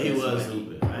finals. He was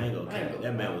hooping. I ain't gonna care.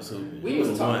 That man was hooping. We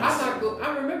was talking.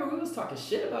 I remember we was talking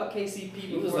shit about KCP.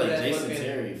 He was like Jason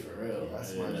Terry for real.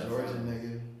 That's my Georgia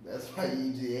nigga. That's my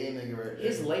UGA nigga right there.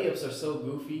 His layups are so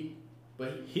goofy,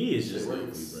 but he is just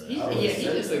goofy, bro. He's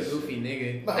just a goofy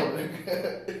nigga. No,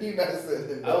 nigga. You not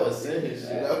saying that. I was saying his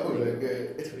shit. No,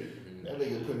 nigga. That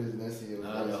nigga put his nuts in your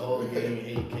the whole game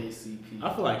hate KCP.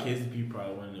 I feel like KCP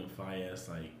probably one of them fire-ass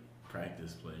like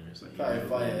practice players. Like probably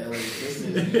fire LA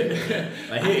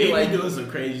Like he doing some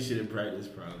crazy shit in practice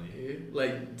probably.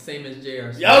 Like same as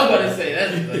J.R. Smith. Yeah, I was about to say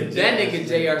that's like that nigga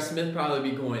J.R. Smith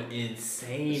probably be going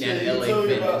insane at LA told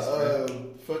me Fitness.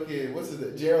 about fucking what's his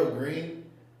name? Gerald Green.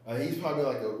 He's probably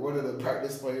like one of the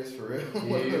practice players for real. Yeah.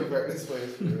 One of the practice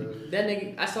players for real. That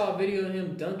nigga, I saw a video of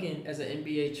him dunking as an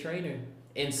NBA trainer.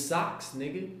 In socks,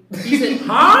 nigga. He's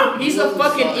a He's a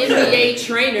fucking NBA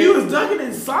trainer. He was dunking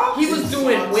in socks. He was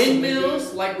doing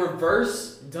windmills, like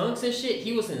reverse dunks and shit.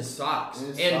 He was in socks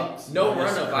no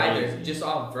run up either, just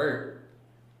off vert.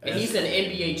 And he's an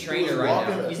NBA trainer right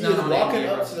now. He's not walking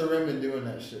up to the rim and doing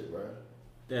that shit, bro.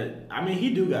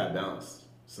 He do got bounce.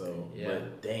 So, yeah.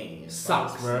 But dang,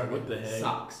 socks, bro. What the heck?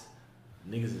 Socks.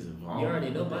 Niggas is involved. You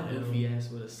already know my goofy ass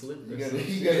with a slip. You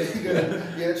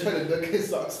gotta try to dunk his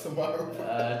socks tomorrow.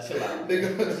 Chill out.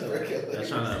 They're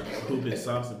trying to hoop his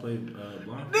socks and play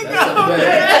block.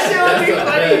 That shit would be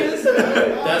funny as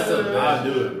hell. That's a I'll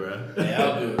do it, bro. Yeah,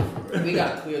 I'll do it. We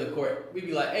gotta clear the court. We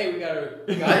be like, hey, we gotta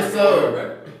ISO,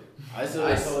 bro. ISO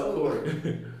the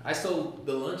court. I sold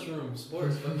the lunchroom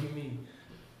sports. Fuck you mean?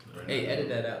 Hey, edit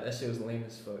that out. That shit was lame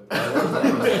as fuck.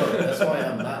 That's why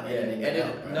I'm not editing it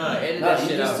out, bro. Edit that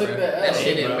shit out, bro. That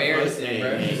shit embarrassing,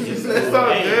 bro. That's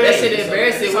not good. That shit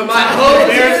embarrassing. When my hoes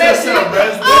hear that shit,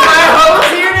 when my hoes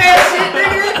hear that shit,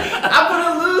 nigga, I'm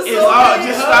gonna lose so many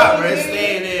just hoes, stop, bro. nigga. Stay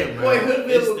in there, bro. Boy,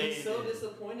 Hoodville would be so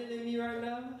disappointed in me right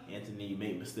now. Anthony, you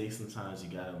make mistakes sometimes. You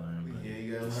gotta learn, bro. Yeah,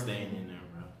 you gotta learn. Staying in there,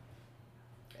 bro.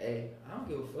 Hey, I don't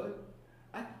give a fuck.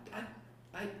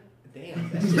 Damn,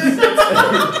 that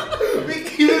shit We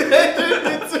keep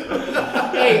that.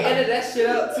 Hey, edit that shit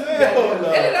out too.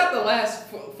 Edit out the last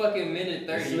fucking minute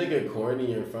 30. This nigga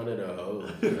corny in front of the hoe.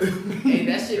 Hey,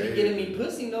 that shit be getting me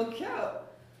pussy, no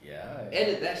cap. Yeah.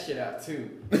 Edit that shit out too.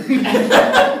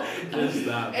 Just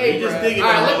stop. Hey, bro.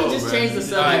 Alright, let me just change the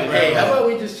subject. Right, hey, how about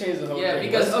we just change the whole yeah, thing?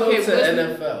 because let's go to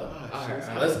NFL.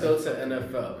 Alright. Let's go to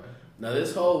NFL. Now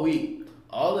this whole week,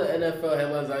 all the NFL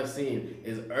headlines I've seen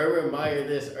is Urban Meyer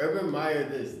this, Urban Meyer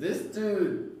this. This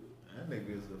dude, That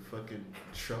nigga is a fucking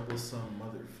troublesome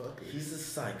motherfucker. he's a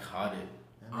psychotic.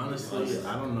 Honestly,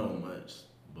 I don't know much,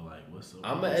 but like, what's the?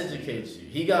 I'm gonna educate you.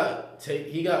 He got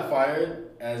fired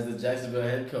as the Jacksonville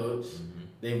head coach. Mm-hmm.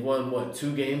 They've won what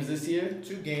 2 games this year?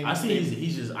 2 games. I see.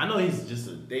 He's just. I know he's just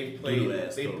a. They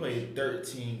played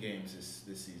 13 games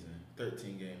this season.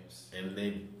 13 games. And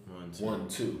they won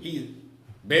 2. He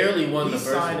barely won the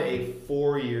first signed one. a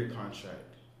 4-year contract.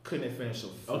 Couldn't finish a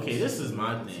Okay, this is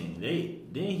my thing.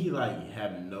 Didn't he like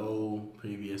have no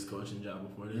previous coaching job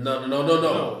before this? No.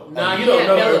 Nah, you you don't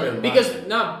know Urban Meyer. because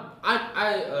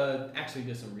I actually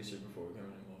did some research before we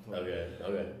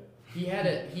Okay. He had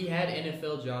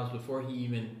NFL jobs before he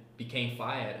even became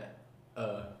fired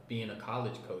being a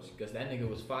college coach, because that nigga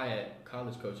was fired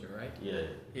college coaching, right? Yeah.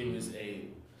 He was a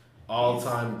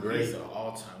All-time great. He's an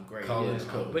all-time great College yeah.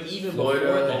 coach. But even Florida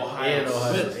before that, and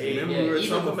Ohio State. Remember we were even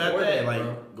talking about before that, that, like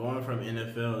bro. going from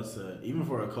NFL to even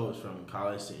for a coach from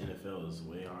college to NFL is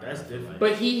way harder. That's I feel different.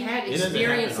 But he had It doesn't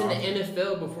experience in happen the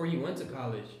NFL before he went to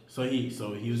college. So he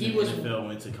was He in was- NFL,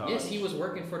 went to college. Yes, he was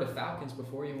working for the Falcons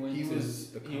before he went He to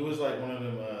was the he was like one of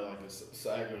them like a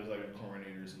cyclers, like a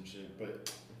coordinator or some shit.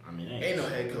 But I mean, Ain't no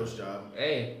head coach job.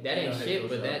 Hey, that Ain't ain't no head shit, coach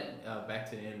but job. that back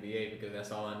to the NBA, because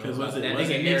that's all I know. 'Cause about was it- that was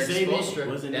nigga it Nick Eric Saban?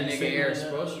 Spoelstra. Was it That Nick nigga Saban Eric in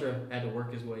that? Spoelstra had to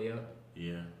work his way up.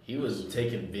 Yeah. He was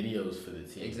taking videos for the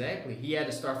team. Exactly. He had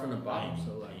to start from the bottom.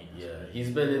 So like, Yeah,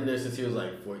 he's been in there since he was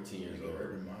like 14 years nigga, old.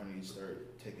 Urban Meyer needs to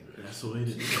start taking pictures. That's the way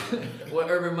to do it. what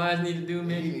Urban Meyers need to do, He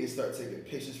man? needs to start taking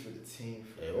pictures for the team.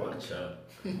 Hey, watch out.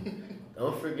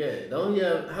 Don't forget.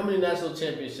 How many national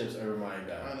championships Urban Meyer I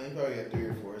got? don't know, he probably got 3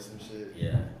 or 4 or some shit.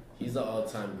 Yeah, he's an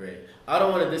all-time great. I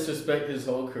don't want to disrespect his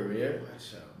whole career,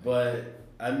 Watch out. but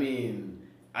I mean,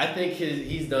 I think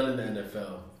he's done in the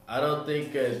NFL. I don't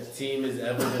think a team is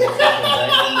ever going to take him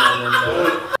back in the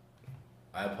NFL.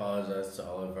 I apologize to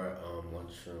all of our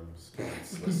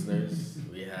Lunchrooms listeners.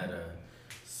 We had a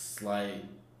slight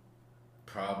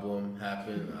problem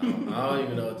happen. I don't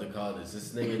even know what to call this.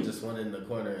 This nigga just went in the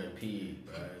corner and peed,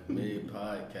 bro.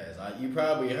 Mid-podcast. You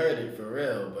probably heard it for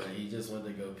real, but he just went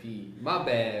to go pee My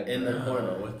bad. in the bro.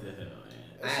 corner. What the hell,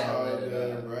 man? That's I all don't know.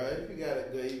 good, bro. If you gotta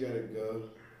go, you gotta go.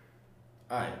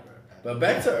 Alright, bro. But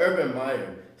back to Urban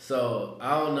Meyer. So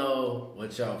I don't know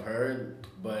what y'all have heard,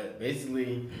 but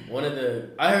basically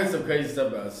I heard some crazy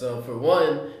stuff about it. So for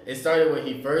one, it started when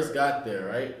he first got there,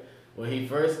 right? When he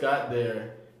first got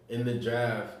there in the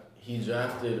draft, he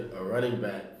drafted a running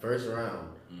back first round,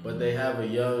 but they have a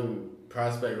young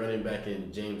prospect running back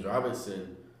in James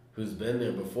Robinson who's been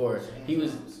there before.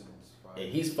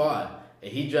 He's 5,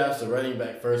 and he drafts a running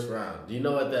back first round. Do you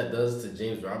know what that does to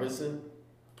James Robinson?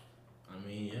 I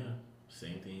mean, yeah.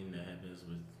 Same thing that happens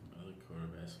with other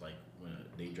quarterbacks. Like when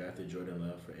they drafted Jordan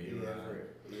Love for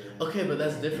A-Rod. Okay, but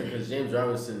that's different because James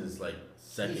Robinson is like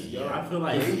second He's year. young. I feel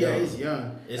like He's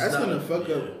young. It's That's not- gonna fuck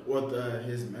yeah. up with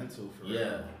his mental for real.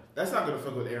 Yeah. That's not gonna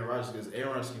fuck with Aaron Rodgers because Aaron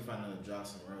Rodgers can find another job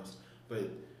somewhere else. But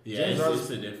yeah, James it's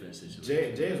Robinson- a different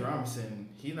situation. James Robinson,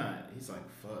 he's like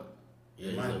fuck. Yeah,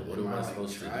 he's Am I- like, what am am I, I like,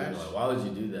 supposed to do? trash? Like, why would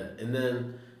you do that? And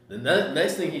then the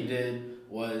next thing he did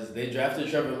was they drafted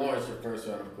Trevor Lawrence for first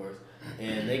round, of course,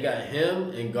 and they got him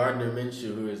and Gardner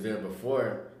Minshew, who was there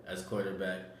before as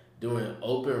quarterback, doing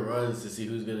open runs to see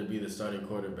who's going to be the starting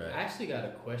quarterback. I actually got a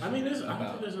question. I mean, I don't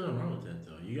about think there's nothing wrong with that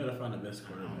though. You gotta find the best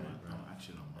quarterback, bro. I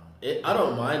actually don't mind. I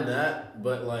don't mind that,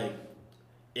 but like,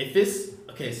 if it's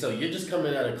okay, so you're just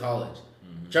coming out of college.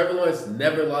 Trevor Lawrence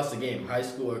never lost a game, high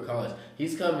school or college.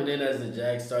 He's coming in as the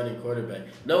Jags starting quarterback,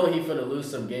 knowing he's gonna lose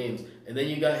some games, and then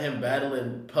you got him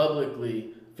battling publicly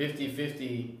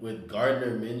 50-50 with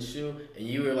Gardner Minshew, and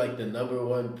you were like the number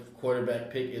 1 quarterback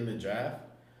pick in the draft.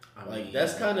 Like,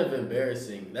 that's kind of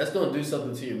embarrassing. That's gonna do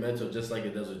something to your mental, just like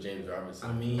it does with James Robinson.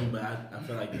 I mean, but I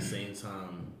feel like at the same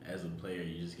time, as a player,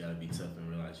 you just gotta be tough and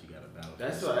realize you gotta battle.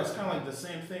 That's kind of like the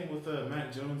same thing with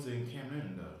Mac Jones and Cam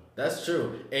Newton though. That's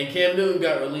true. And Cam Newton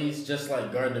got released just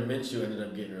like Gardner Minshew ended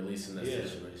up getting released in that Yeah.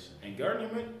 situation. And Gardner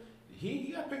Minshew,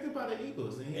 he got picked up by the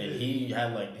Eagles, and He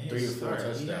had like his 3 or 4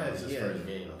 start, he touchdowns had- his yeah, first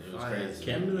game. It was fire. crazy.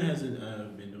 Cam Newton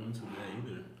hasn't been doing too bad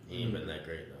either. He ain't been that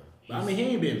great though. But, I mean, he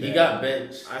ain't been bad. He got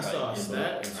benched. I saw a like, in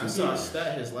stat. in I 2 saw a games.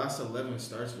 stat. His last 11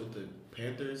 starts with the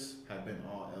Panthers have been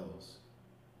all L's.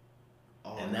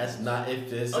 All And that's L's. not if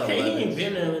this. Okay, he 11. ain't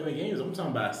been there 11 games. I'm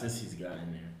talking about since he's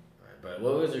gotten there. Right, but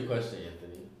what was your question,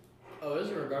 Anthony? Oh, this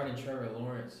is regarding Trevor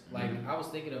Lawrence. Like, I was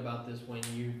thinking about this when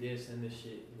you did send this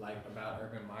shit, like, about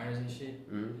Urban Myers and shit.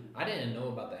 I didn't know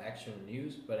about the actual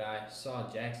news, but I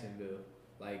saw Jacksonville.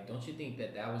 Like, don't you think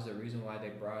that was the reason why they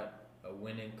brought a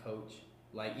winning coach?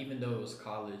 Like, even though it was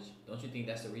college, don't you think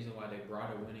that's the reason why they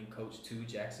brought a winning coach to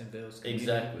Jacksonville's community?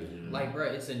 Exactly. Like, bro,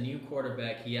 it's a new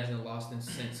quarterback. He hasn't lost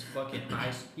since fucking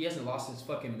he hasn't lost since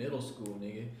fucking middle school,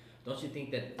 nigga. Don't you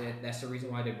think that's the reason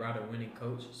why they brought a winning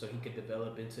coach so he could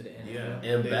develop into the NFL? Yeah.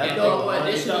 And back And up.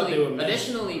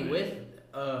 additionally,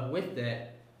 with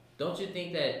that, don't you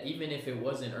think that even if it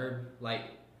wasn't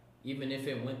even if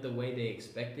it went the way they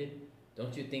expected,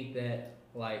 don't you think that,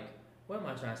 like, what am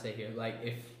I trying to say here? Like,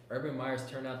 if Urban Myers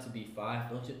turned out to be 5,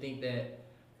 don't you think that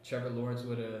Trevor Lawrence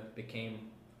would have became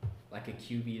like a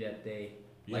QB that they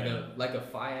like a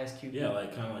fire-ass QB. Yeah,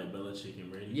 like kind of like Belichick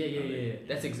and Brady. Yeah.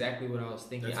 That's exactly what I was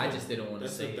thinking. I just didn't want to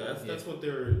say it. That's what they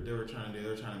were trying to do. They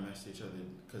were trying to match each other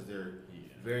because they're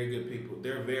very good people.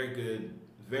 They're very good,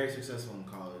 very successful in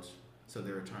college. So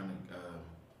they were trying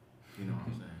to, you know what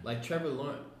I'm saying? Like Trevor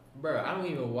Lawrence, bro. I don't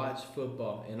even watch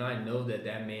football, and I know that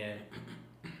man,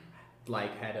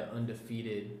 like, had an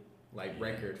undefeated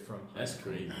record from high That's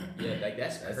school. crazy. Yeah, like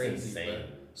that's crazy. insane. Bro.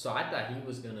 So I thought he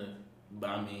was gonna. But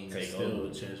I mean, Take still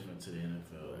over. transfer to the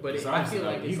NFL. But It's I honestly, feel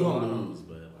like you it's a gonna lot on- lose,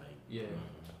 but like Yeah.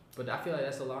 But I feel like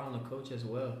that's a lot on the coach as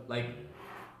well. Like,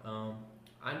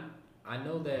 I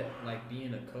know that like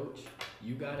being a coach,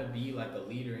 you gotta be like a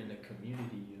leader in the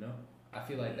community. You know, I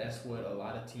feel like that's what a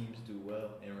lot of teams do well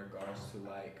in regards to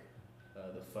like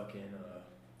the fucking.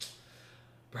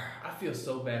 Bruh, I feel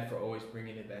so bad for always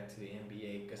bringing it back to the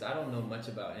NBA because I don't know much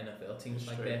about NFL teams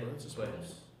like that.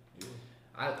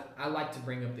 But I like to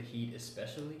bring up the Heat,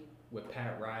 especially with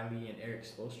Pat Riley and Eric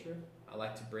Spoelstra. I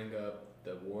like to bring up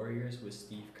the Warriors with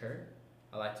Steve Kerr.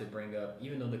 I like to bring up,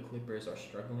 even though the Clippers are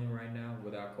struggling right now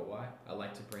without Kawhi, I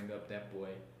like to bring up that boy,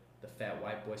 the fat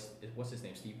white boy. What's his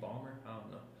name? Steve Ballmer? I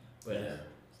don't know. But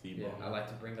Steve yeah, Ballmer. I like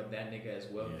to bring up that nigga as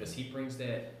well Yeah. because he brings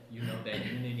that, that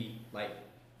unity. Like,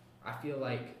 I feel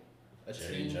like a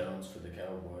Jerry team. Jones for the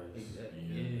Cowboys. Yeah.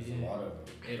 There's a lot of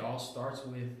them. It all starts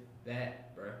with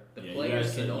that, bro. The Yeah,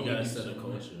 players can you only gotta do set so a much.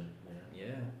 culture. Yeah.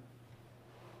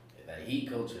 That Heat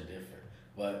culture different.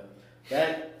 But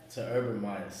back to Urban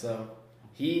Meyer. So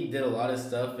he did a lot of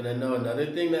stuff, and I know another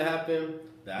thing that happened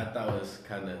that I thought was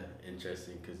kind of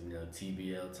interesting because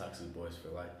TBL, Toxic Boys for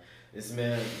Life. This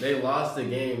man, they lost the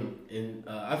game in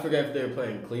I forgot if they were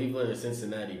playing Cleveland or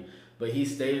Cincinnati, but he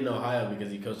stayed in Ohio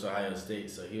because he coached Ohio State,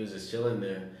 so he was just chilling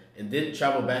there and didn't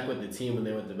travel back with the team when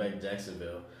they went to back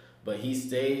Jacksonville. But he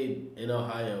stayed in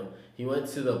Ohio. He went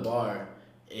to the bar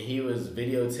and he was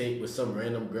videotaped with some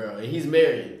random girl, and he's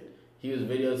married. He was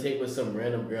videotaped with some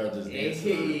random girl just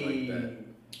dancing like that.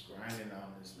 Grinding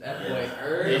on this. That Yeah. boy And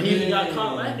Urban. He got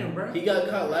caught lacking, bro. He got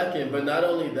caught lacking, but not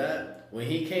only that, when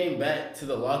he came back to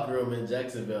the locker room in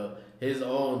Jacksonville, his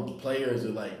own players were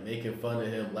like making fun of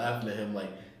him, laughing at him, like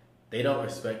they don't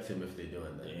respect him if they're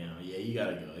doing that. Damn, yeah, you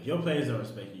gotta go. If your players don't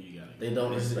respect you, you gotta go. They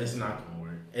don't respect It's you. not gonna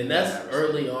work. And that's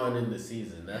early on in the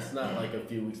season. That's not like a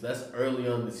few weeks. That's early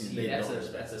on in the season. See, They that's don't a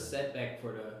respect him. setback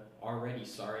for the already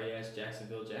sorry ass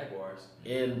Jacksonville Jaguars.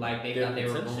 And Like they their thought they were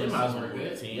potential- going They might as well somewhere move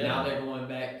good. the team. Now Yeah. they're going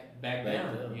back Back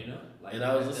down. down. You know. Like, And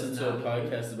I was that does listening to a not look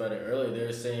good. podcast about it earlier. They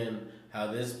were saying how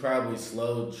this probably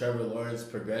slowed Trevor Lawrence's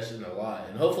progression a lot.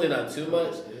 And hopefully not too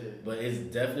much, but it's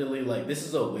definitely like this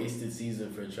is a wasted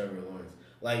season for Trevor Lawrence.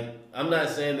 Like, I'm not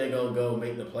saying they're going to go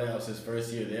make the playoffs his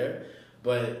first year there,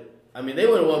 but I mean, they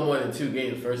would have won more than 2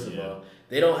 games, first of all.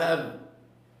 They don't have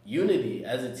unity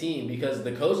as a team because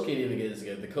the coach can't even get it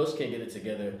together. The coach can't get it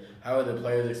together. How are the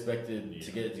players expected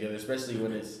to get it together, especially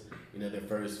when it's their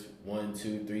first 1,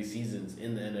 2, 3 seasons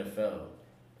in the NFL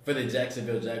for the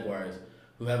Jacksonville Jaguars,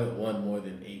 who haven't won more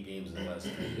than 8 games in the last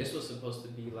 3 years. This was supposed to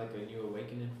be like a new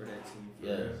awakening for that team.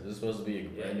 Yeah, this is supposed to be a Yeah,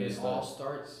 brand new it all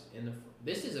start. starts in the.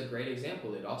 This is a great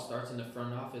example. It all starts in the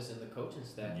front office and the coaching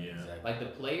staff. Yeah. Exactly. Like the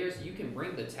players, you can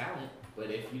bring the talent, but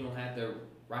if you don't have the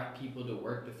right people to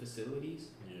work the facilities,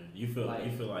 Yeah. You feel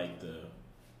Like- the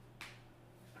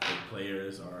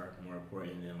players are more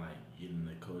important than like getting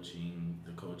the coaching,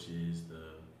 the coaches, the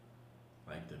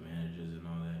managers and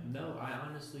all that. no, I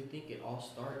honestly think it all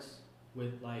starts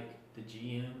with like the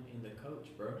GM and the coach,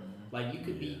 bro. Like you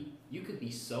could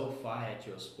be so fire at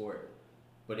your sport,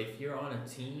 but if you're on a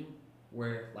team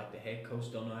where like the head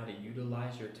coach don't know how to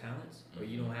utilize your talents, or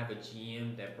you don't have a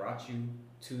GM that brought you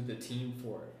to the team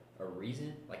for a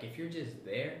reason, like if you're just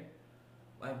there,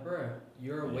 like bruh,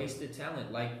 you're a wasted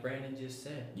talent. Like Brandon just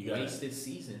said, You gotta- wasted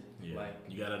season. Yeah. Like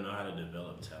You gotta know how to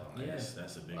develop talent. Like, Yeah.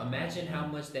 That's a big imagine part. how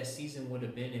much that season would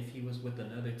have been if he was with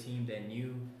another team that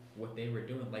knew what they were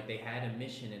doing. Like they had a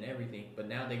mission and everything, but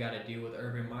now they got to deal with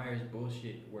Urban Meyer's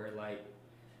bullshit, where like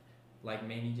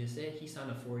Manny just said, he signed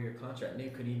a 4-year contract. They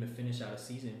couldn't even finish out a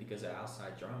season because of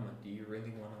outside drama. Do you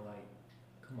really want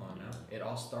to come on now? It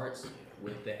all starts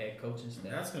with the head coaching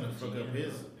staff. That's gonna fuck up GM.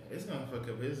 his. It's gonna fuck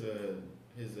up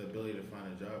his ability to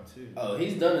find a job too. Oh,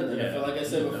 he's done in the Yeah, NFL. Like I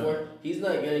said he's before, done. he's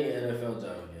not getting an NFL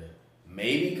job again.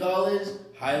 Maybe college,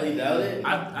 highly doubt it.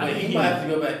 I but think he might have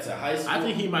to go back to high school. I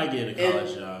think he might get a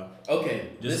college job. Okay,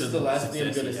 Just this is 'cause the of last the thing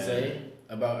I'm success gonna he had. say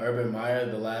about Urban Meyer.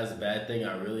 The last bad thing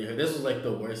I really heard. This was like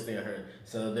the worst thing I heard.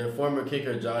 So their former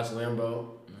kicker Josh Lambo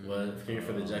was kicker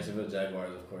for the Jacksonville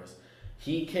Jaguars, of course.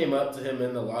 He came up to him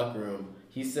in the locker room.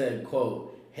 He said, "quote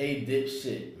Hey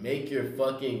dipshit, make your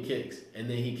fucking kicks," and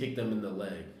then he kicked him in the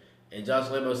leg. And Josh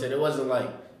Lambo said it wasn't like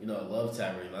I love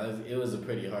Tamarind. It was a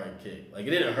pretty hard kick. Like,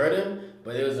 it didn't hurt him,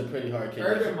 but it was a pretty hard kick.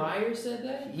 Urban Meyer said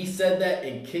that? He said that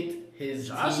and kicked his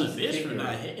Josh a team's bitch kicker. for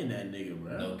not hitting that nigga,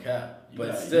 bro. No cap. You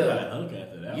But got still, a hook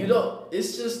after that. you don't.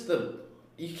 It's just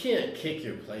you can't kick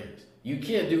your players. You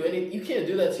can't do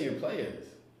that to your players.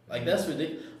 Like, that's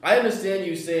ridiculous. I understand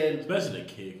you saying, especially the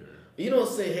kicker. You don't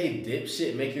say, hey,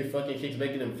 dipshit, make your fucking kicks,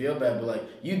 making them feel bad, but like,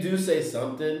 you do say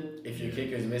something if your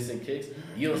kicker's missing kicks.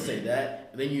 You don't say that,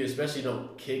 and then you especially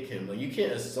don't kick him. Like, you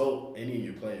can't assault any of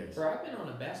your players. Bro, I've been on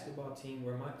a basketball team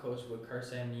where my coach would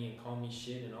curse at me and call me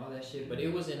shit and all that shit, but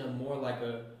it was in a more like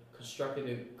a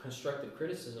constructive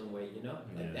criticism way, you know?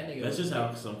 Like, that nigga That's just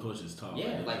how some coaches talk.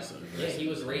 Yeah, he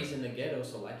was raised in the ghetto,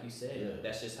 so like you said, Yeah.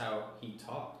 that's just how he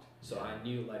talked. So I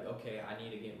knew, like, okay, I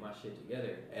need to get my shit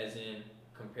together, as in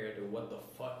compared to what the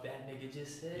fuck that nigga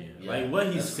just said. Yeah. Like, what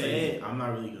he That's said, crazy. I'm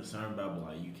not really concerned about,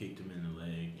 but like, you kicked him in the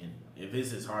leg, and if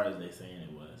it's as hard as they saying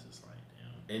it was, it's like,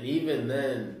 damn. And even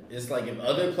then, it's like if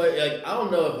other players, like, I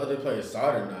don't know if other players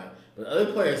saw it or not, but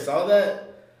other players saw that,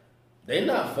 they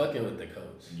not fucking with the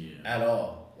coach at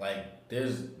all. Like,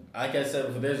 like I said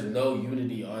before, there's no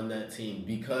unity on that team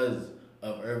because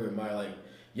of Urban Meyer. Like,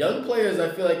 young players, I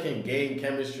feel like, can gain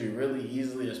chemistry really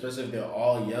easily, especially if they're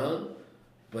all young,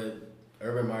 but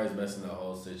Urban Meyer's messing the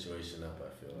whole situation up,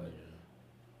 I feel like.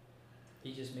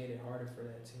 He just made it harder for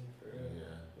that team, for real.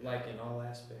 Yeah. Like, in all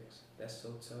aspects. That's so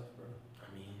tough, bro.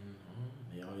 I mean,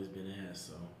 they always been ass,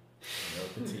 so.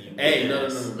 The team Hey, no,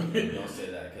 don't say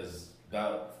that, because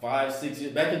about 5-6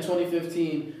 years back in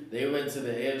 2015, they went to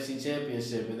the AFC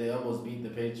Championship and they almost beat the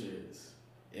Patriots.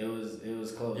 It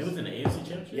was close. It was in the AFC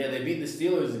Championship. Yeah, they beat the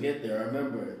Steelers to get there. I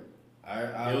remember.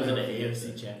 It was in the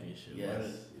AFC Championship. Yes.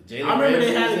 I remember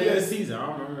they had a good season. I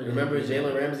don't remember. Remember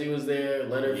Jalen Ramsey was there,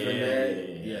 Leonard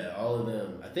Fournette. Yeah. All of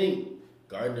them. I think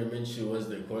Gardner Minshew was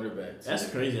their quarterback. That's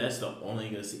crazy. That's the only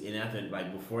good season. And after,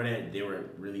 like, before that, they were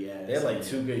really ass. They had like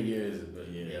 2 good years, but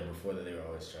Yeah. before that they were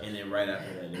always trash. And then right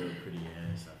after that, they were pretty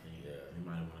ass, I think. Yeah. They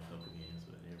might have won a couple games,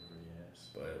 but they were pretty ass.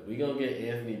 But we gonna get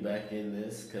Anthony back in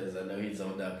this because I know he's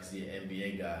zoned out because he's an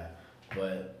NBA guy.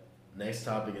 But next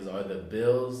topic is, are the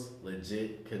Bills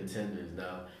legit contenders?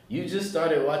 Now, you just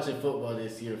started watching football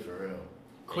this year for real.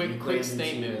 Quick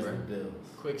statement, bro. The Bills.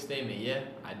 Quick statement, yeah.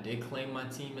 I did claim my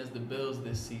team as the Bills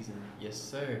this season. Yes,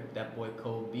 sir. That boy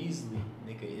Cole Beasley,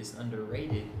 nigga, is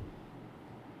underrated.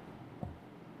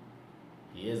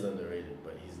 He is underrated,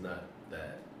 but he's not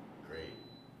that great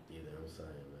either. I'm sorry,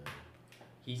 man.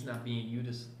 He's not being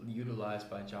utilized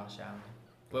by Josh Allen.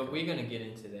 But we're going to get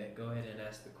into that. Go ahead and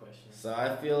ask the question. So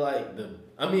I feel like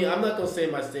I'm not gonna say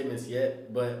my statements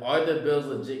yet, but are the Bills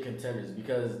legit contenders?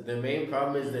 Because the main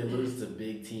problem is they lose to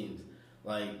big teams.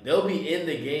 Like, they'll be in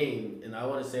the game, and I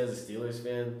want to say as a Steelers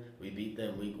fan, we beat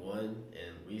them week 1, and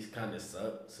we kind of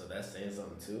suck, so that's saying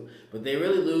something too. But they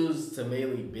really lose to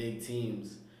mainly big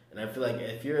teams, and I feel like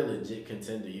if you're a legit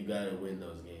contender, you gotta win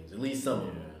those games, at least some of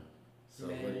them. So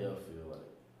Man. what do y'all feel like?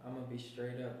 I'm going to be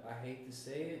straight up. I hate to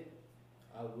say it.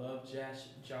 I love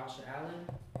Josh Allen.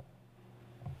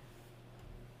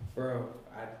 Bro,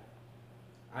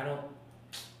 I don't...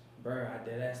 Bro, I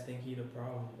deadass think he the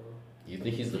problem, bro. You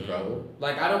think he's the problem?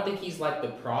 Like, I don't think he's like the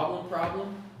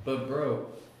problem, but bro,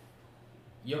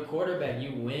 your quarterback,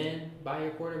 you win by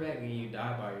your quarterback and you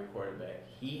die by your quarterback.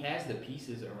 He has the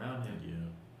pieces around him. Yeah.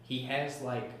 He has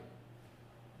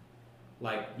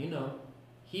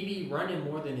he be running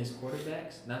more than his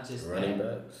quarterbacks, not just Running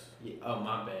that. backs? Yeah, oh,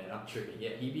 my bad, I'm tripping. Yeah,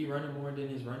 he be running more than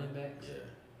his running backs. Yeah,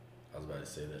 I was about to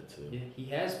say that too. Yeah, he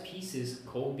has pieces.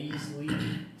 Cole Beasley,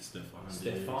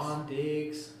 Stephon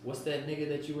Diggs. What's that nigga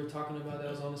that you were talking about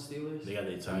that was on the Steelers? They got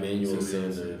their tight end. Emmanuel too.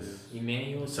 Sanders.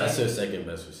 Emmanuel That's their second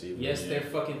best receiver. Yes, Yeah. their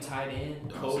fucking tight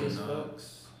end, cold as fuck.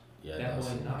 Yeah, That boy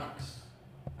Dawson. Knox.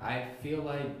 I feel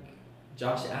like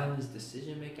Josh Allen's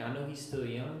decision making. I know he's still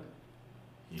young.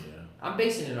 Yeah. I'm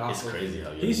basing it off. It's of, crazy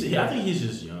how young I think he's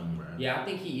just young, bro. Yeah, I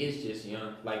think he is just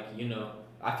young. Like,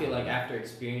 I feel like after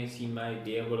experience, he might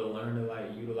be able to learn to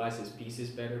like utilize his pieces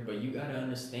better. But you gotta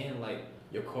understand, like,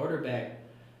 your quarterback.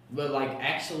 But like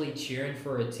actually cheering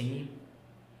for a team,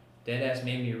 that has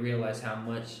made me realize how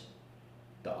much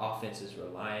the offense is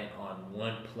reliant on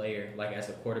one player, like as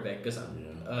a quarterback. Because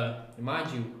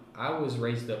mind you, I was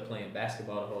raised up playing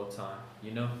basketball the whole time.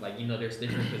 There's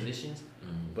different positions,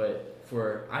 but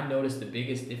I noticed the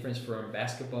biggest difference from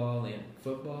basketball and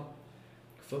football.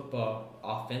 Football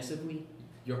offensively,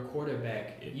 your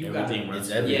quarterback, everything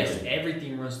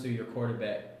runs through your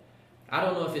quarterback. I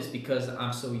don't know if it's because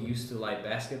I'm so used to like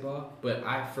basketball, but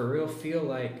I for real feel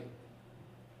like,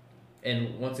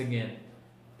 and once again,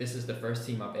 this is the first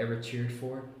team I've ever cheered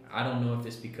for. I don't know if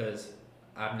it's because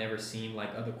I've never seen like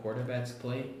other quarterbacks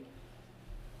play,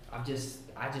 I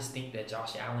just think that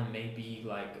Josh Allen may be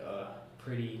like a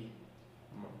pretty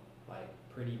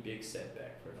big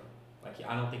setback for them. Like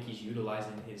I don't think he's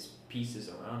utilizing his pieces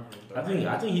around him.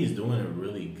 I think he's doing a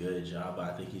really good job, but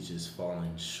I think he's just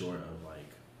falling short of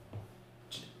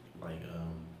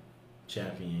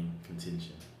champion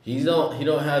contention. He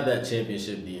don't have that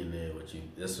championship DNA.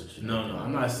 That's what you. No,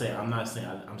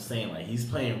 I'm saying like he's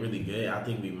playing really good. I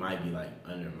think we might be like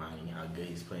undermining how good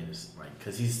he's playing this, like,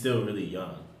 because he's still really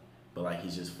young, but like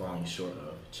he's just falling short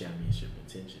of championship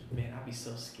contention. Man, I'd be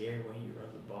so scared when you run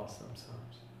the ball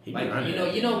sometimes. He Like be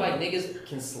you know, like niggas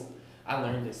can. I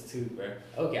learned this too, bro.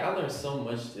 Okay, I learned so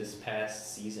much this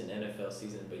past season, NFL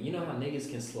season. But you know how niggas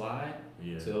can slide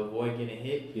to avoid getting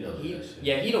hit. He don't do that shit.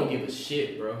 Yeah, he don't give a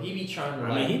shit, bro. He be trying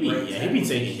to he be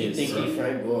taking hits. He think he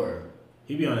Frank Gore.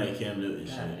 He be on that Cam Newton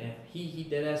shit. Damn. He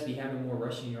dead ass be having more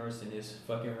rushing yards than his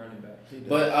fucking running back.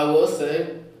 But I will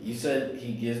say, you said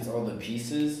he gets all the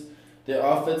pieces. Their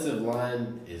offensive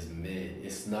line is mid.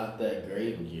 It's not that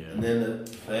great. Yeah. And then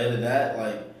ahead of that,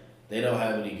 like, they don't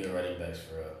have any good running backs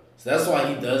for real. So that's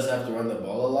why he does have to run the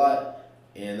ball a lot,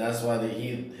 and that's why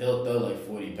he'll throw like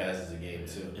 40 passes a game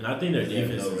too. And I think their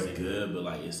defense is good, but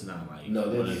like it's not like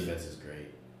their defense is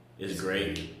great. It's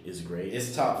great. It's great.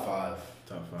 It's top five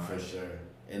for sure,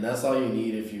 and that's all you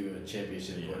need if you're a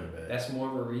championship quarterback. That's more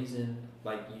of a reason.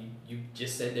 Like you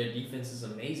just said, their defense is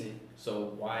amazing.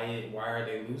 So why are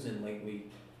they losing lately?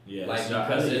 Yeah, like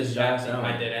because it's Josh Allen.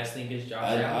 I dead ass think it's Josh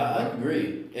Allen. I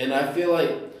agree, and I feel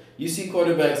like you see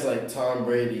quarterbacks like Tom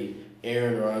Brady,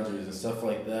 Aaron Rodgers, and stuff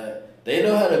like that. They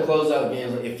know how to close out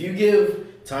games. Like if you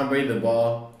give Tom Brady the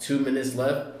ball, 2 minutes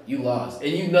left, you lost,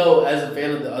 and you know as a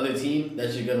fan of the other team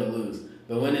that you're gonna lose.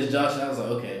 But when it's Josh Allen, it's like,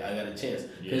 okay, I got a chance.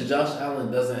 Because Josh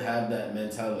Allen doesn't have that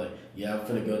mentality like, yeah, I'm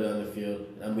finna go down the field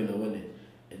and I'm gonna win it.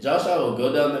 And Josh Allen will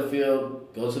go down the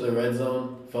field, go to the red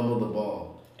zone, fumble the ball.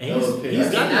 And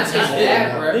he's got the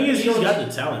talent. He's got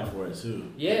the talent for it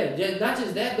too. Yeah, not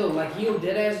just that though. Like he'll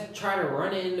dead ass try to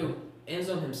run it in the end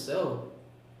zone himself.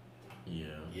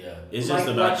 Yeah. It's just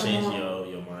about changing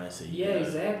your mindset. Yeah,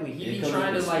 exactly. He be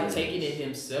trying to like taking it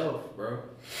himself, bro.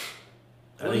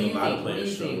 I think a lot of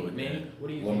players struggle with that. What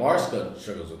do you Lamar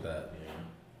struggles with that.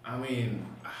 I mean,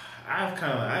 I have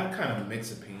kind of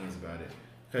mixed opinions about it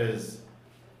because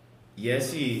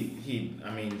yes, he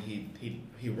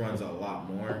runs a lot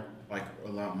more, like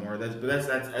a lot more.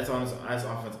 That's on his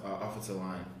offensive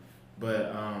line,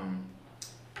 but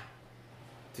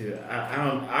dude,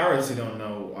 I honestly don't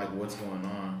know like what's going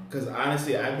on because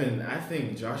honestly I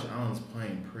think Josh Allen's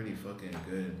playing pretty fucking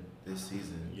good this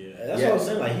season. Yeah, that's what I'm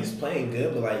saying. Like he's playing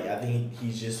good, but like I think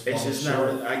he's just it's just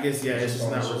short. not. I guess it's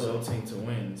just not resulting to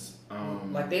wins.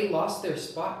 Like they lost their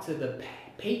spot to the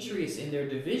Patriots in their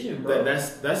division, bro.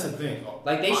 That's the thing.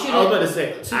 Like they should. I was about to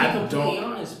say. To be completely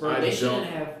honest, bro,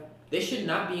 they should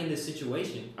not be in this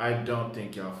situation. I don't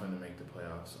think y'all finna make the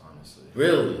playoffs. Honestly.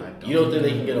 Really? You don't think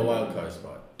they can get a wild card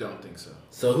spot? Don't think so.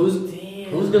 So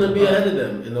who's gonna be ahead of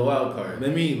them in the wild card?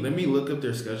 Let me look up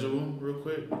their schedule real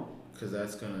quick, because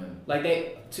that's gonna.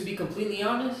 To be completely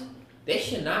honest, they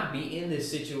should not be in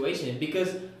this situation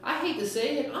because I hate to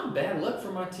say it, I'm bad luck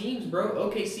for my teams, bro.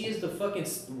 OKC is the fucking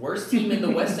worst team in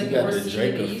the West, second worst team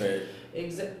in the East.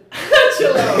 Exactly.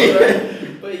 Chill out,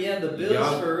 bro. But yeah, the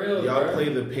Bills for real. Y'all play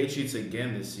the Patriots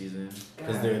again this season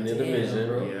because they're in the division,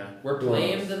 bro. Yeah. We're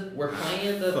playing the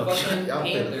fucking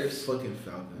Panthers. Fucking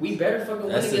Falcons. We better fucking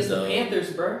win against the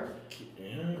Panthers, bro.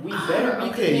 Yeah. We better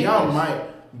beat the Panthers. Y'all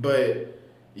might, but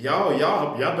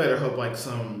y'all better hope like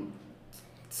some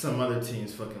other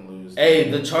teams fucking lose. Hey,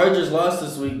 the Chargers lost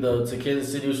this week though to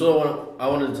Kansas City. So I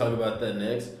wanted to talk about that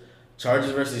next.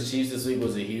 Chargers versus Chiefs this week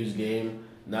was a huge game.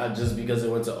 Not just because it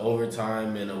went to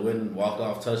overtime and a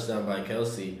walk-off touchdown by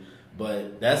Kelsey,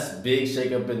 but that's big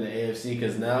shakeup in the AFC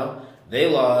because now they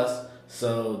lost,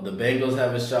 so the Bengals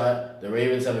have a shot, the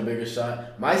Ravens have a bigger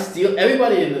shot.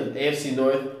 Everybody in the AFC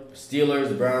North,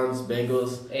 Steelers, Browns,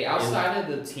 Bengals. Hey, outside of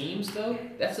the teams though,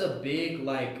 that's a big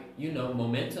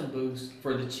momentum boost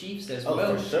for the Chiefs as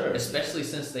well. For sure. Especially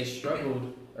since they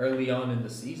struggled early on in the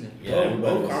season. Yeah,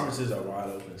 both conferences are wide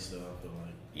open still. I feel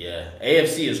like. Yeah,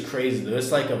 AFC is crazy though. It's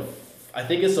like I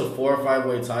think it's a 4 or 5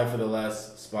 way tie for the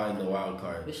last spot in the wild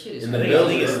card. This shit is crazy.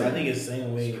 I think it's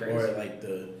same way, or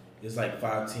it's like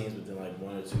 5 teams within like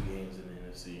 1 or 2 games in the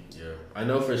NFC. Yeah, I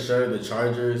know for sure the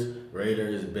Chargers,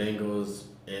 Raiders, Bengals,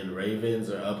 and Ravens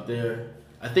are up there.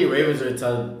 I think Ravens are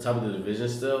top of the division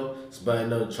still, but I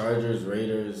know Chargers,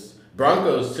 Raiders,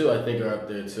 Broncos too. I think are up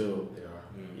there too. They are.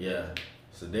 Yeah.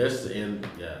 So there's the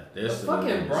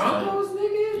fucking Broncos,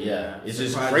 nigga. Yeah, it's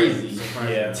just crazy.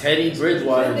 Yeah, Teddy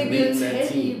Bridgewater leading that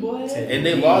team, boy. and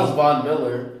they lost Von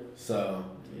Miller. So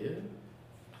yeah,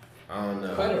 I don't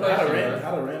know. Quite a How question,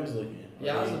 bro. the Rams looking?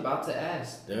 Yeah, I was about to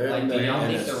ask. They're Like, in do the y'all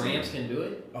think the NFC. Rams can do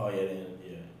it? Oh yeah,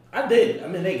 I did. I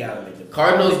mean, they gotta make the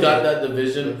Cardinals they got did. that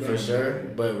division for sure,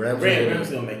 but Rams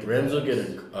Gonna make the Rams will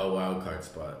playoffs. get a wild card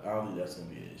spot. I don't think that's gonna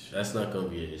be an issue. That's not gonna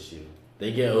be an issue.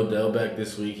 They get Odell back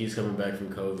this week. He's coming back from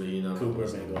COVID. You know, Cooper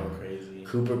been going crazy.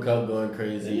 Cooper Cup going The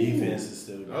crazy. defense is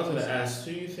still. I was gonna ask,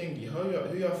 who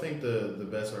y'all think the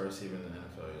best wide receiver in the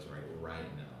NFL is right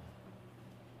now?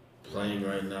 Playing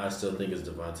right now, I still think it's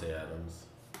Devontae Adams.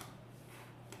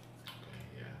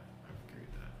 Okay, yeah, I agree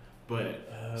with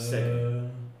that. But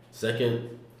second,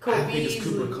 Second, I think it's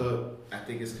Cooper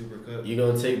Cup. you're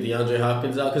gonna take DeAndre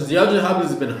Hopkins out because DeAndre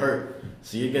Hopkins has been hurt,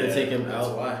 so you're gonna take him That's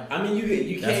out. why. I mean,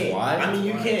 you That's can't. why? I mean,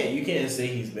 you That's can't say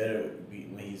he's better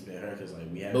when he's been hurt because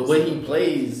like we have. But when he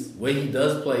plays, when he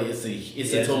does play, it's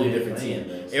a totally different team.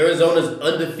 Though. Arizona's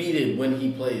undefeated when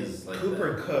he plays like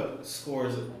Cooper that. Cup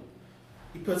scores.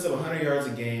 He puts up 100 yards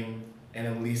a game and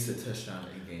at least a touchdown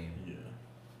a game. Yeah.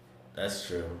 That's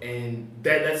true. And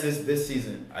that's this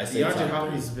season. I say DeAndre top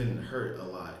Hopkins has been hurt a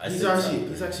lot. I He's say top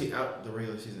actually three. out the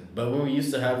regular season. But when we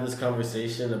used to have this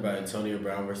conversation about Antonio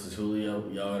Brown versus Julio,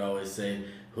 y'all would always say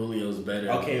Julio's better.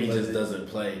 Okay, he but just doesn't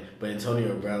play. But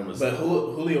Antonio Brown was. But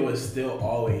Julio would still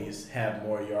always have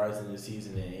more yards in the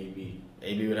season than AB.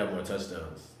 AB would have more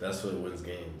touchdowns. That's what wins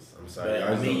games. I'm sorry. But I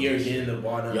Yards mean, don't you're do shit. getting the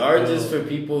ball down. Yards the is field. for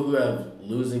people who have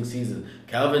losing seasons.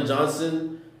 Calvin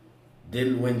Johnson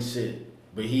didn't win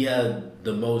shit, but he had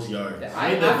the most yards.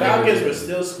 I mean, the Falcons were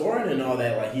still scoring and all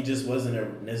that. Like he just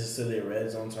wasn't necessarily a red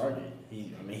zone target.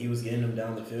 He was getting them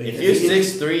down the field. If He you're was-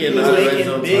 6'3" and was not a red making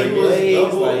zone big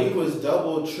target, plays. He was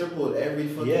double, tripled every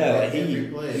fucking every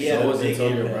play. he had so a was big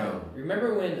Antonio impact. Brown.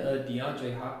 Remember when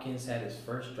DeAndre Hopkins had his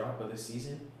first drop of the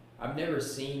season? I've never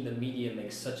seen the media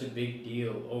make such a big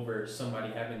deal over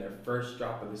somebody having their first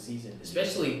drop of the season,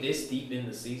 especially this deep in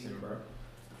the season, bro.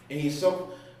 And he's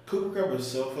so Cooper Cup is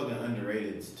so fucking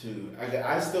underrated too. I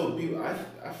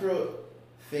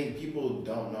think people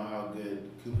don't know how good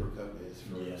Cooper Cup is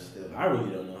for Yeah. still. I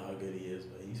really don't know how good he is,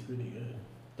 but he's pretty good.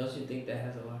 Don't you think that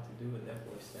has a lot to do with that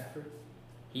boy Stafford?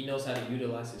 He knows how to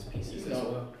utilize his pieces You as know,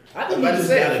 well. I I'm think he about to just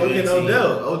say got a good fucking team.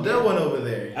 Odell went over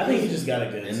there. I think he just got a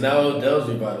good And team. now Odell's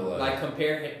revitalized. Like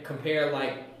compare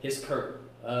like his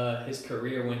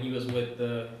career when he was with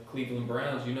the Cleveland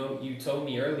Browns. You know, you told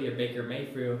me earlier Baker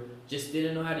Mayfield just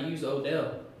didn't know how to use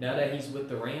Odell. Now that he's with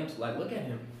the Rams, like look at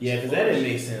him. Yeah, because that didn't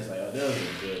make sense. Like Odell's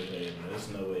a good player, but there's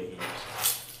no way he.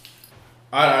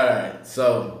 All right.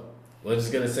 So we're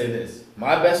just gonna say this: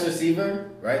 my best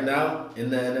receiver right now in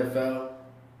the NFL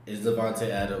is Devontae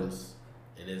Adams,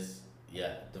 and it's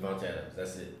Devontae Adams.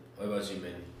 That's it. What about you,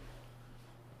 Manny?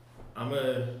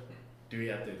 Do we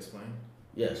have to explain?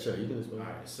 Yeah, sure. You can explain. All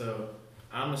right, so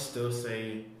I'm gonna still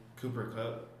say Cooper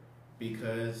Cup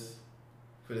because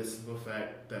for the simple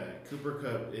fact that Cooper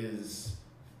Cup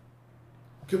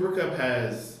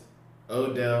has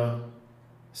Odell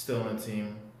still on the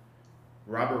team,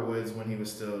 Robert Woods when he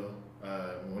was still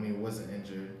when he wasn't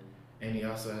injured, and he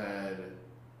also had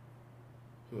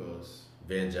who else?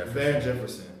 Van Jefferson. Van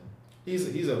Jefferson.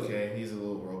 He's okay. He's a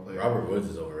little role player. Robert Woods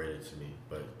is overrated to me,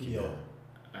 but keep going.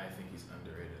 I think he's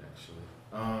underrated actually.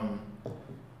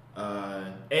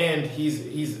 And he's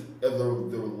the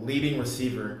leading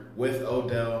receiver with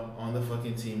Odell on the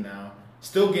fucking team now.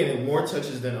 Still getting more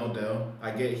touches than Odell.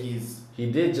 I get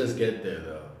He did just get there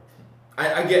though.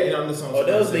 I get it on the song.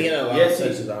 Odell's been getting a lot of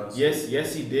touches, honestly.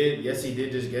 Yes, he did. Yes, he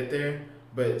did just get there.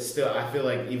 But still, I feel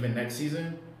like even next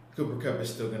season, Cooper Cup is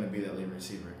still going to be that leading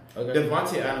receiver. Okay.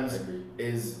 Devontae I Adams agree.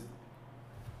 is.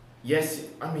 Yes,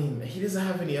 I mean he doesn't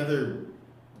have any other.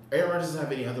 Aaron Rodgers doesn't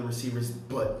have any other receivers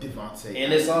but Devontae.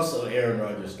 And it's also Aaron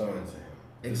Rodgers throwing to him.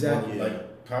 Exactly.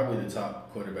 Like probably the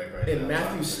top quarterback right now. And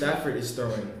Matthew Top Stafford is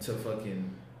throwing to fucking. three.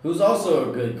 Who's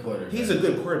also a good quarterback. He's a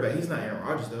good quarterback. He's not Aaron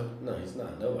Rodgers though. No, he's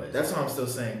not. Nobody's. That's why I'm still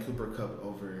saying Cooper Cup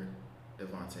over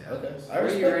Devontae okay. Adams. I Where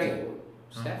you respect rank it.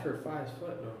 Stafford 5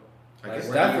 foot though? I guess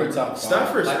Like, Stafford top five.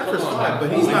 Stafford's Like, Stafford's come on fine, now.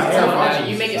 but he's Like, not come Aaron on now. Rodgers.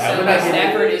 You make it I'm sound not like giving-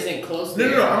 Stafford isn't close to No,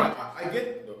 Aaron I Rodgers.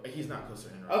 get. He's not close to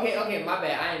Aaron Rodgers. Okay, my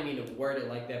bad. I didn't mean to word it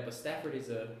like that, but Stafford is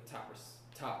a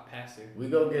top passer. We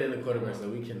go get into quarterbacks, so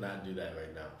we cannot do that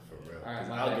right now for real. All right, 'Cause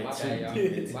my I'll bad, get my too bad, y'all.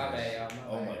 deep into My this bad, shit. y'all. My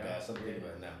Oh bad, my y'all. gosh, I'm thinking about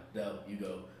it now. Del, you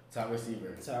go. Top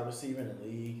receiver. Top receiver in the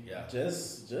league. Yeah.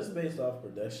 Just based off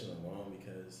production alone,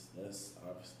 because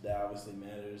that obviously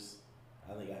matters.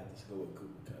 I think I have to go with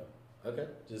Cooper Cup. Okay.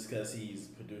 Just because he's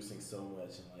producing so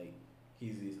much and like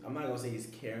he's I'm not gonna say he's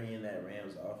carrying that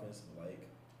Rams offense, but like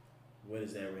what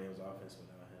is that Rams offense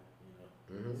without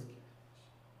him?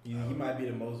 You know, he might be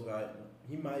the most valuable.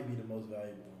 He might be the most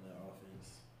valuable in that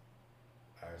offense.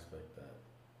 I respect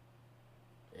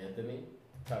that. Anthony?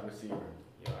 top receiver.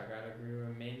 Yo, I gotta agree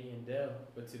with Manny and Dell.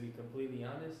 But to be completely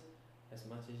honest, as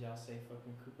much as y'all say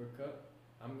fucking Cooper Kupp,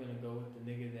 I'm gonna go with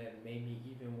the nigga that made me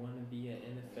even want to be an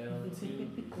NFL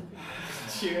team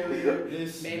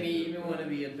cheerleader. Made me even want to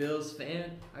be a Bills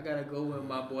fan. I gotta go with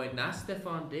my boy, not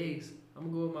Stephon Diggs. I'm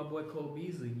gonna go with my boy Cole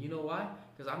Beasley. You know why?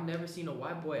 Because I've never seen a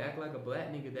white boy act like a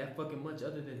black nigga that fucking much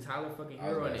other than Tyler fucking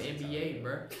Hero in the NBA,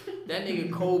 bro. That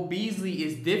nigga Cole Beasley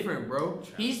is different, bro.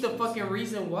 He's the fucking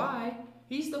reason why.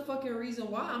 He's the fucking reason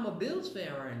why I'm a Bills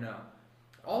fan right now.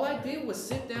 All I did was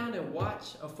sit down and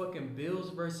watch a fucking Bills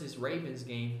versus Ravens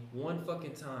game one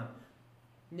fucking time.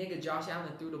 Nigga, Josh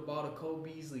Allen threw the ball to Cole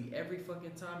Beasley every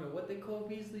fucking time. And what did Cole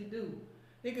Beasley do?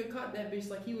 Nigga caught that bitch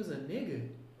like he was a nigga.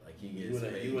 Like he gets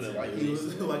paid. You would have liked He was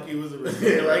Jason. like he was a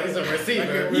receiver. Like he's a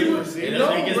receiver. Like he was a And receiver. that's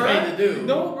what he gets paid to do.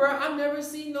 No, bro. I've never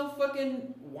seen no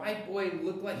fucking white boy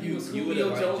look like he was You Julio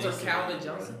would've Jones liked or Jason Calvin Witten,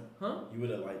 Johnson. Huh? You would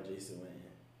have liked Jason Witten.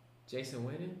 Jason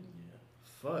Witten? Yeah.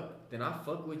 Fuck. Then I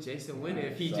fuck with Jason Witten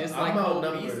if he So just I'm like Cole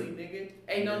outnumbered. Beasley, nigga.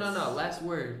 Hey, no. Last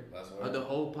word Last of one. the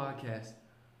whole podcast.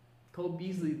 Cole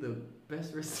Beasley, the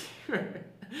best receiver.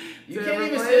 You to can't ever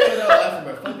even play. say it without laughing,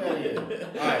 bro. Fuck out of here.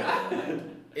 Alright.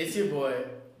 It's your boy,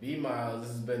 B Miles.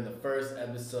 This has been the first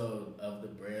episode of the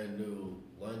brand new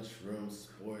Lunchroom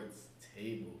Sports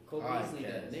Table Cole Beasley,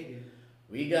 podcast. that nigga.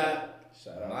 We got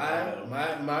Shout out.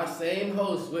 my same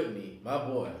host with me, my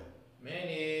boy.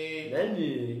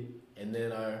 Manny. And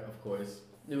then our, of course,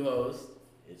 new host,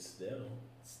 It's still.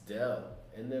 it's Dell.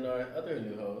 And then our other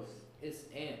new host, It's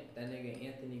Ant, that nigga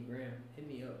Anthony Graham. Hit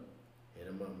me up. hit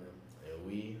him up, man. And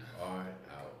we are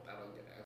out.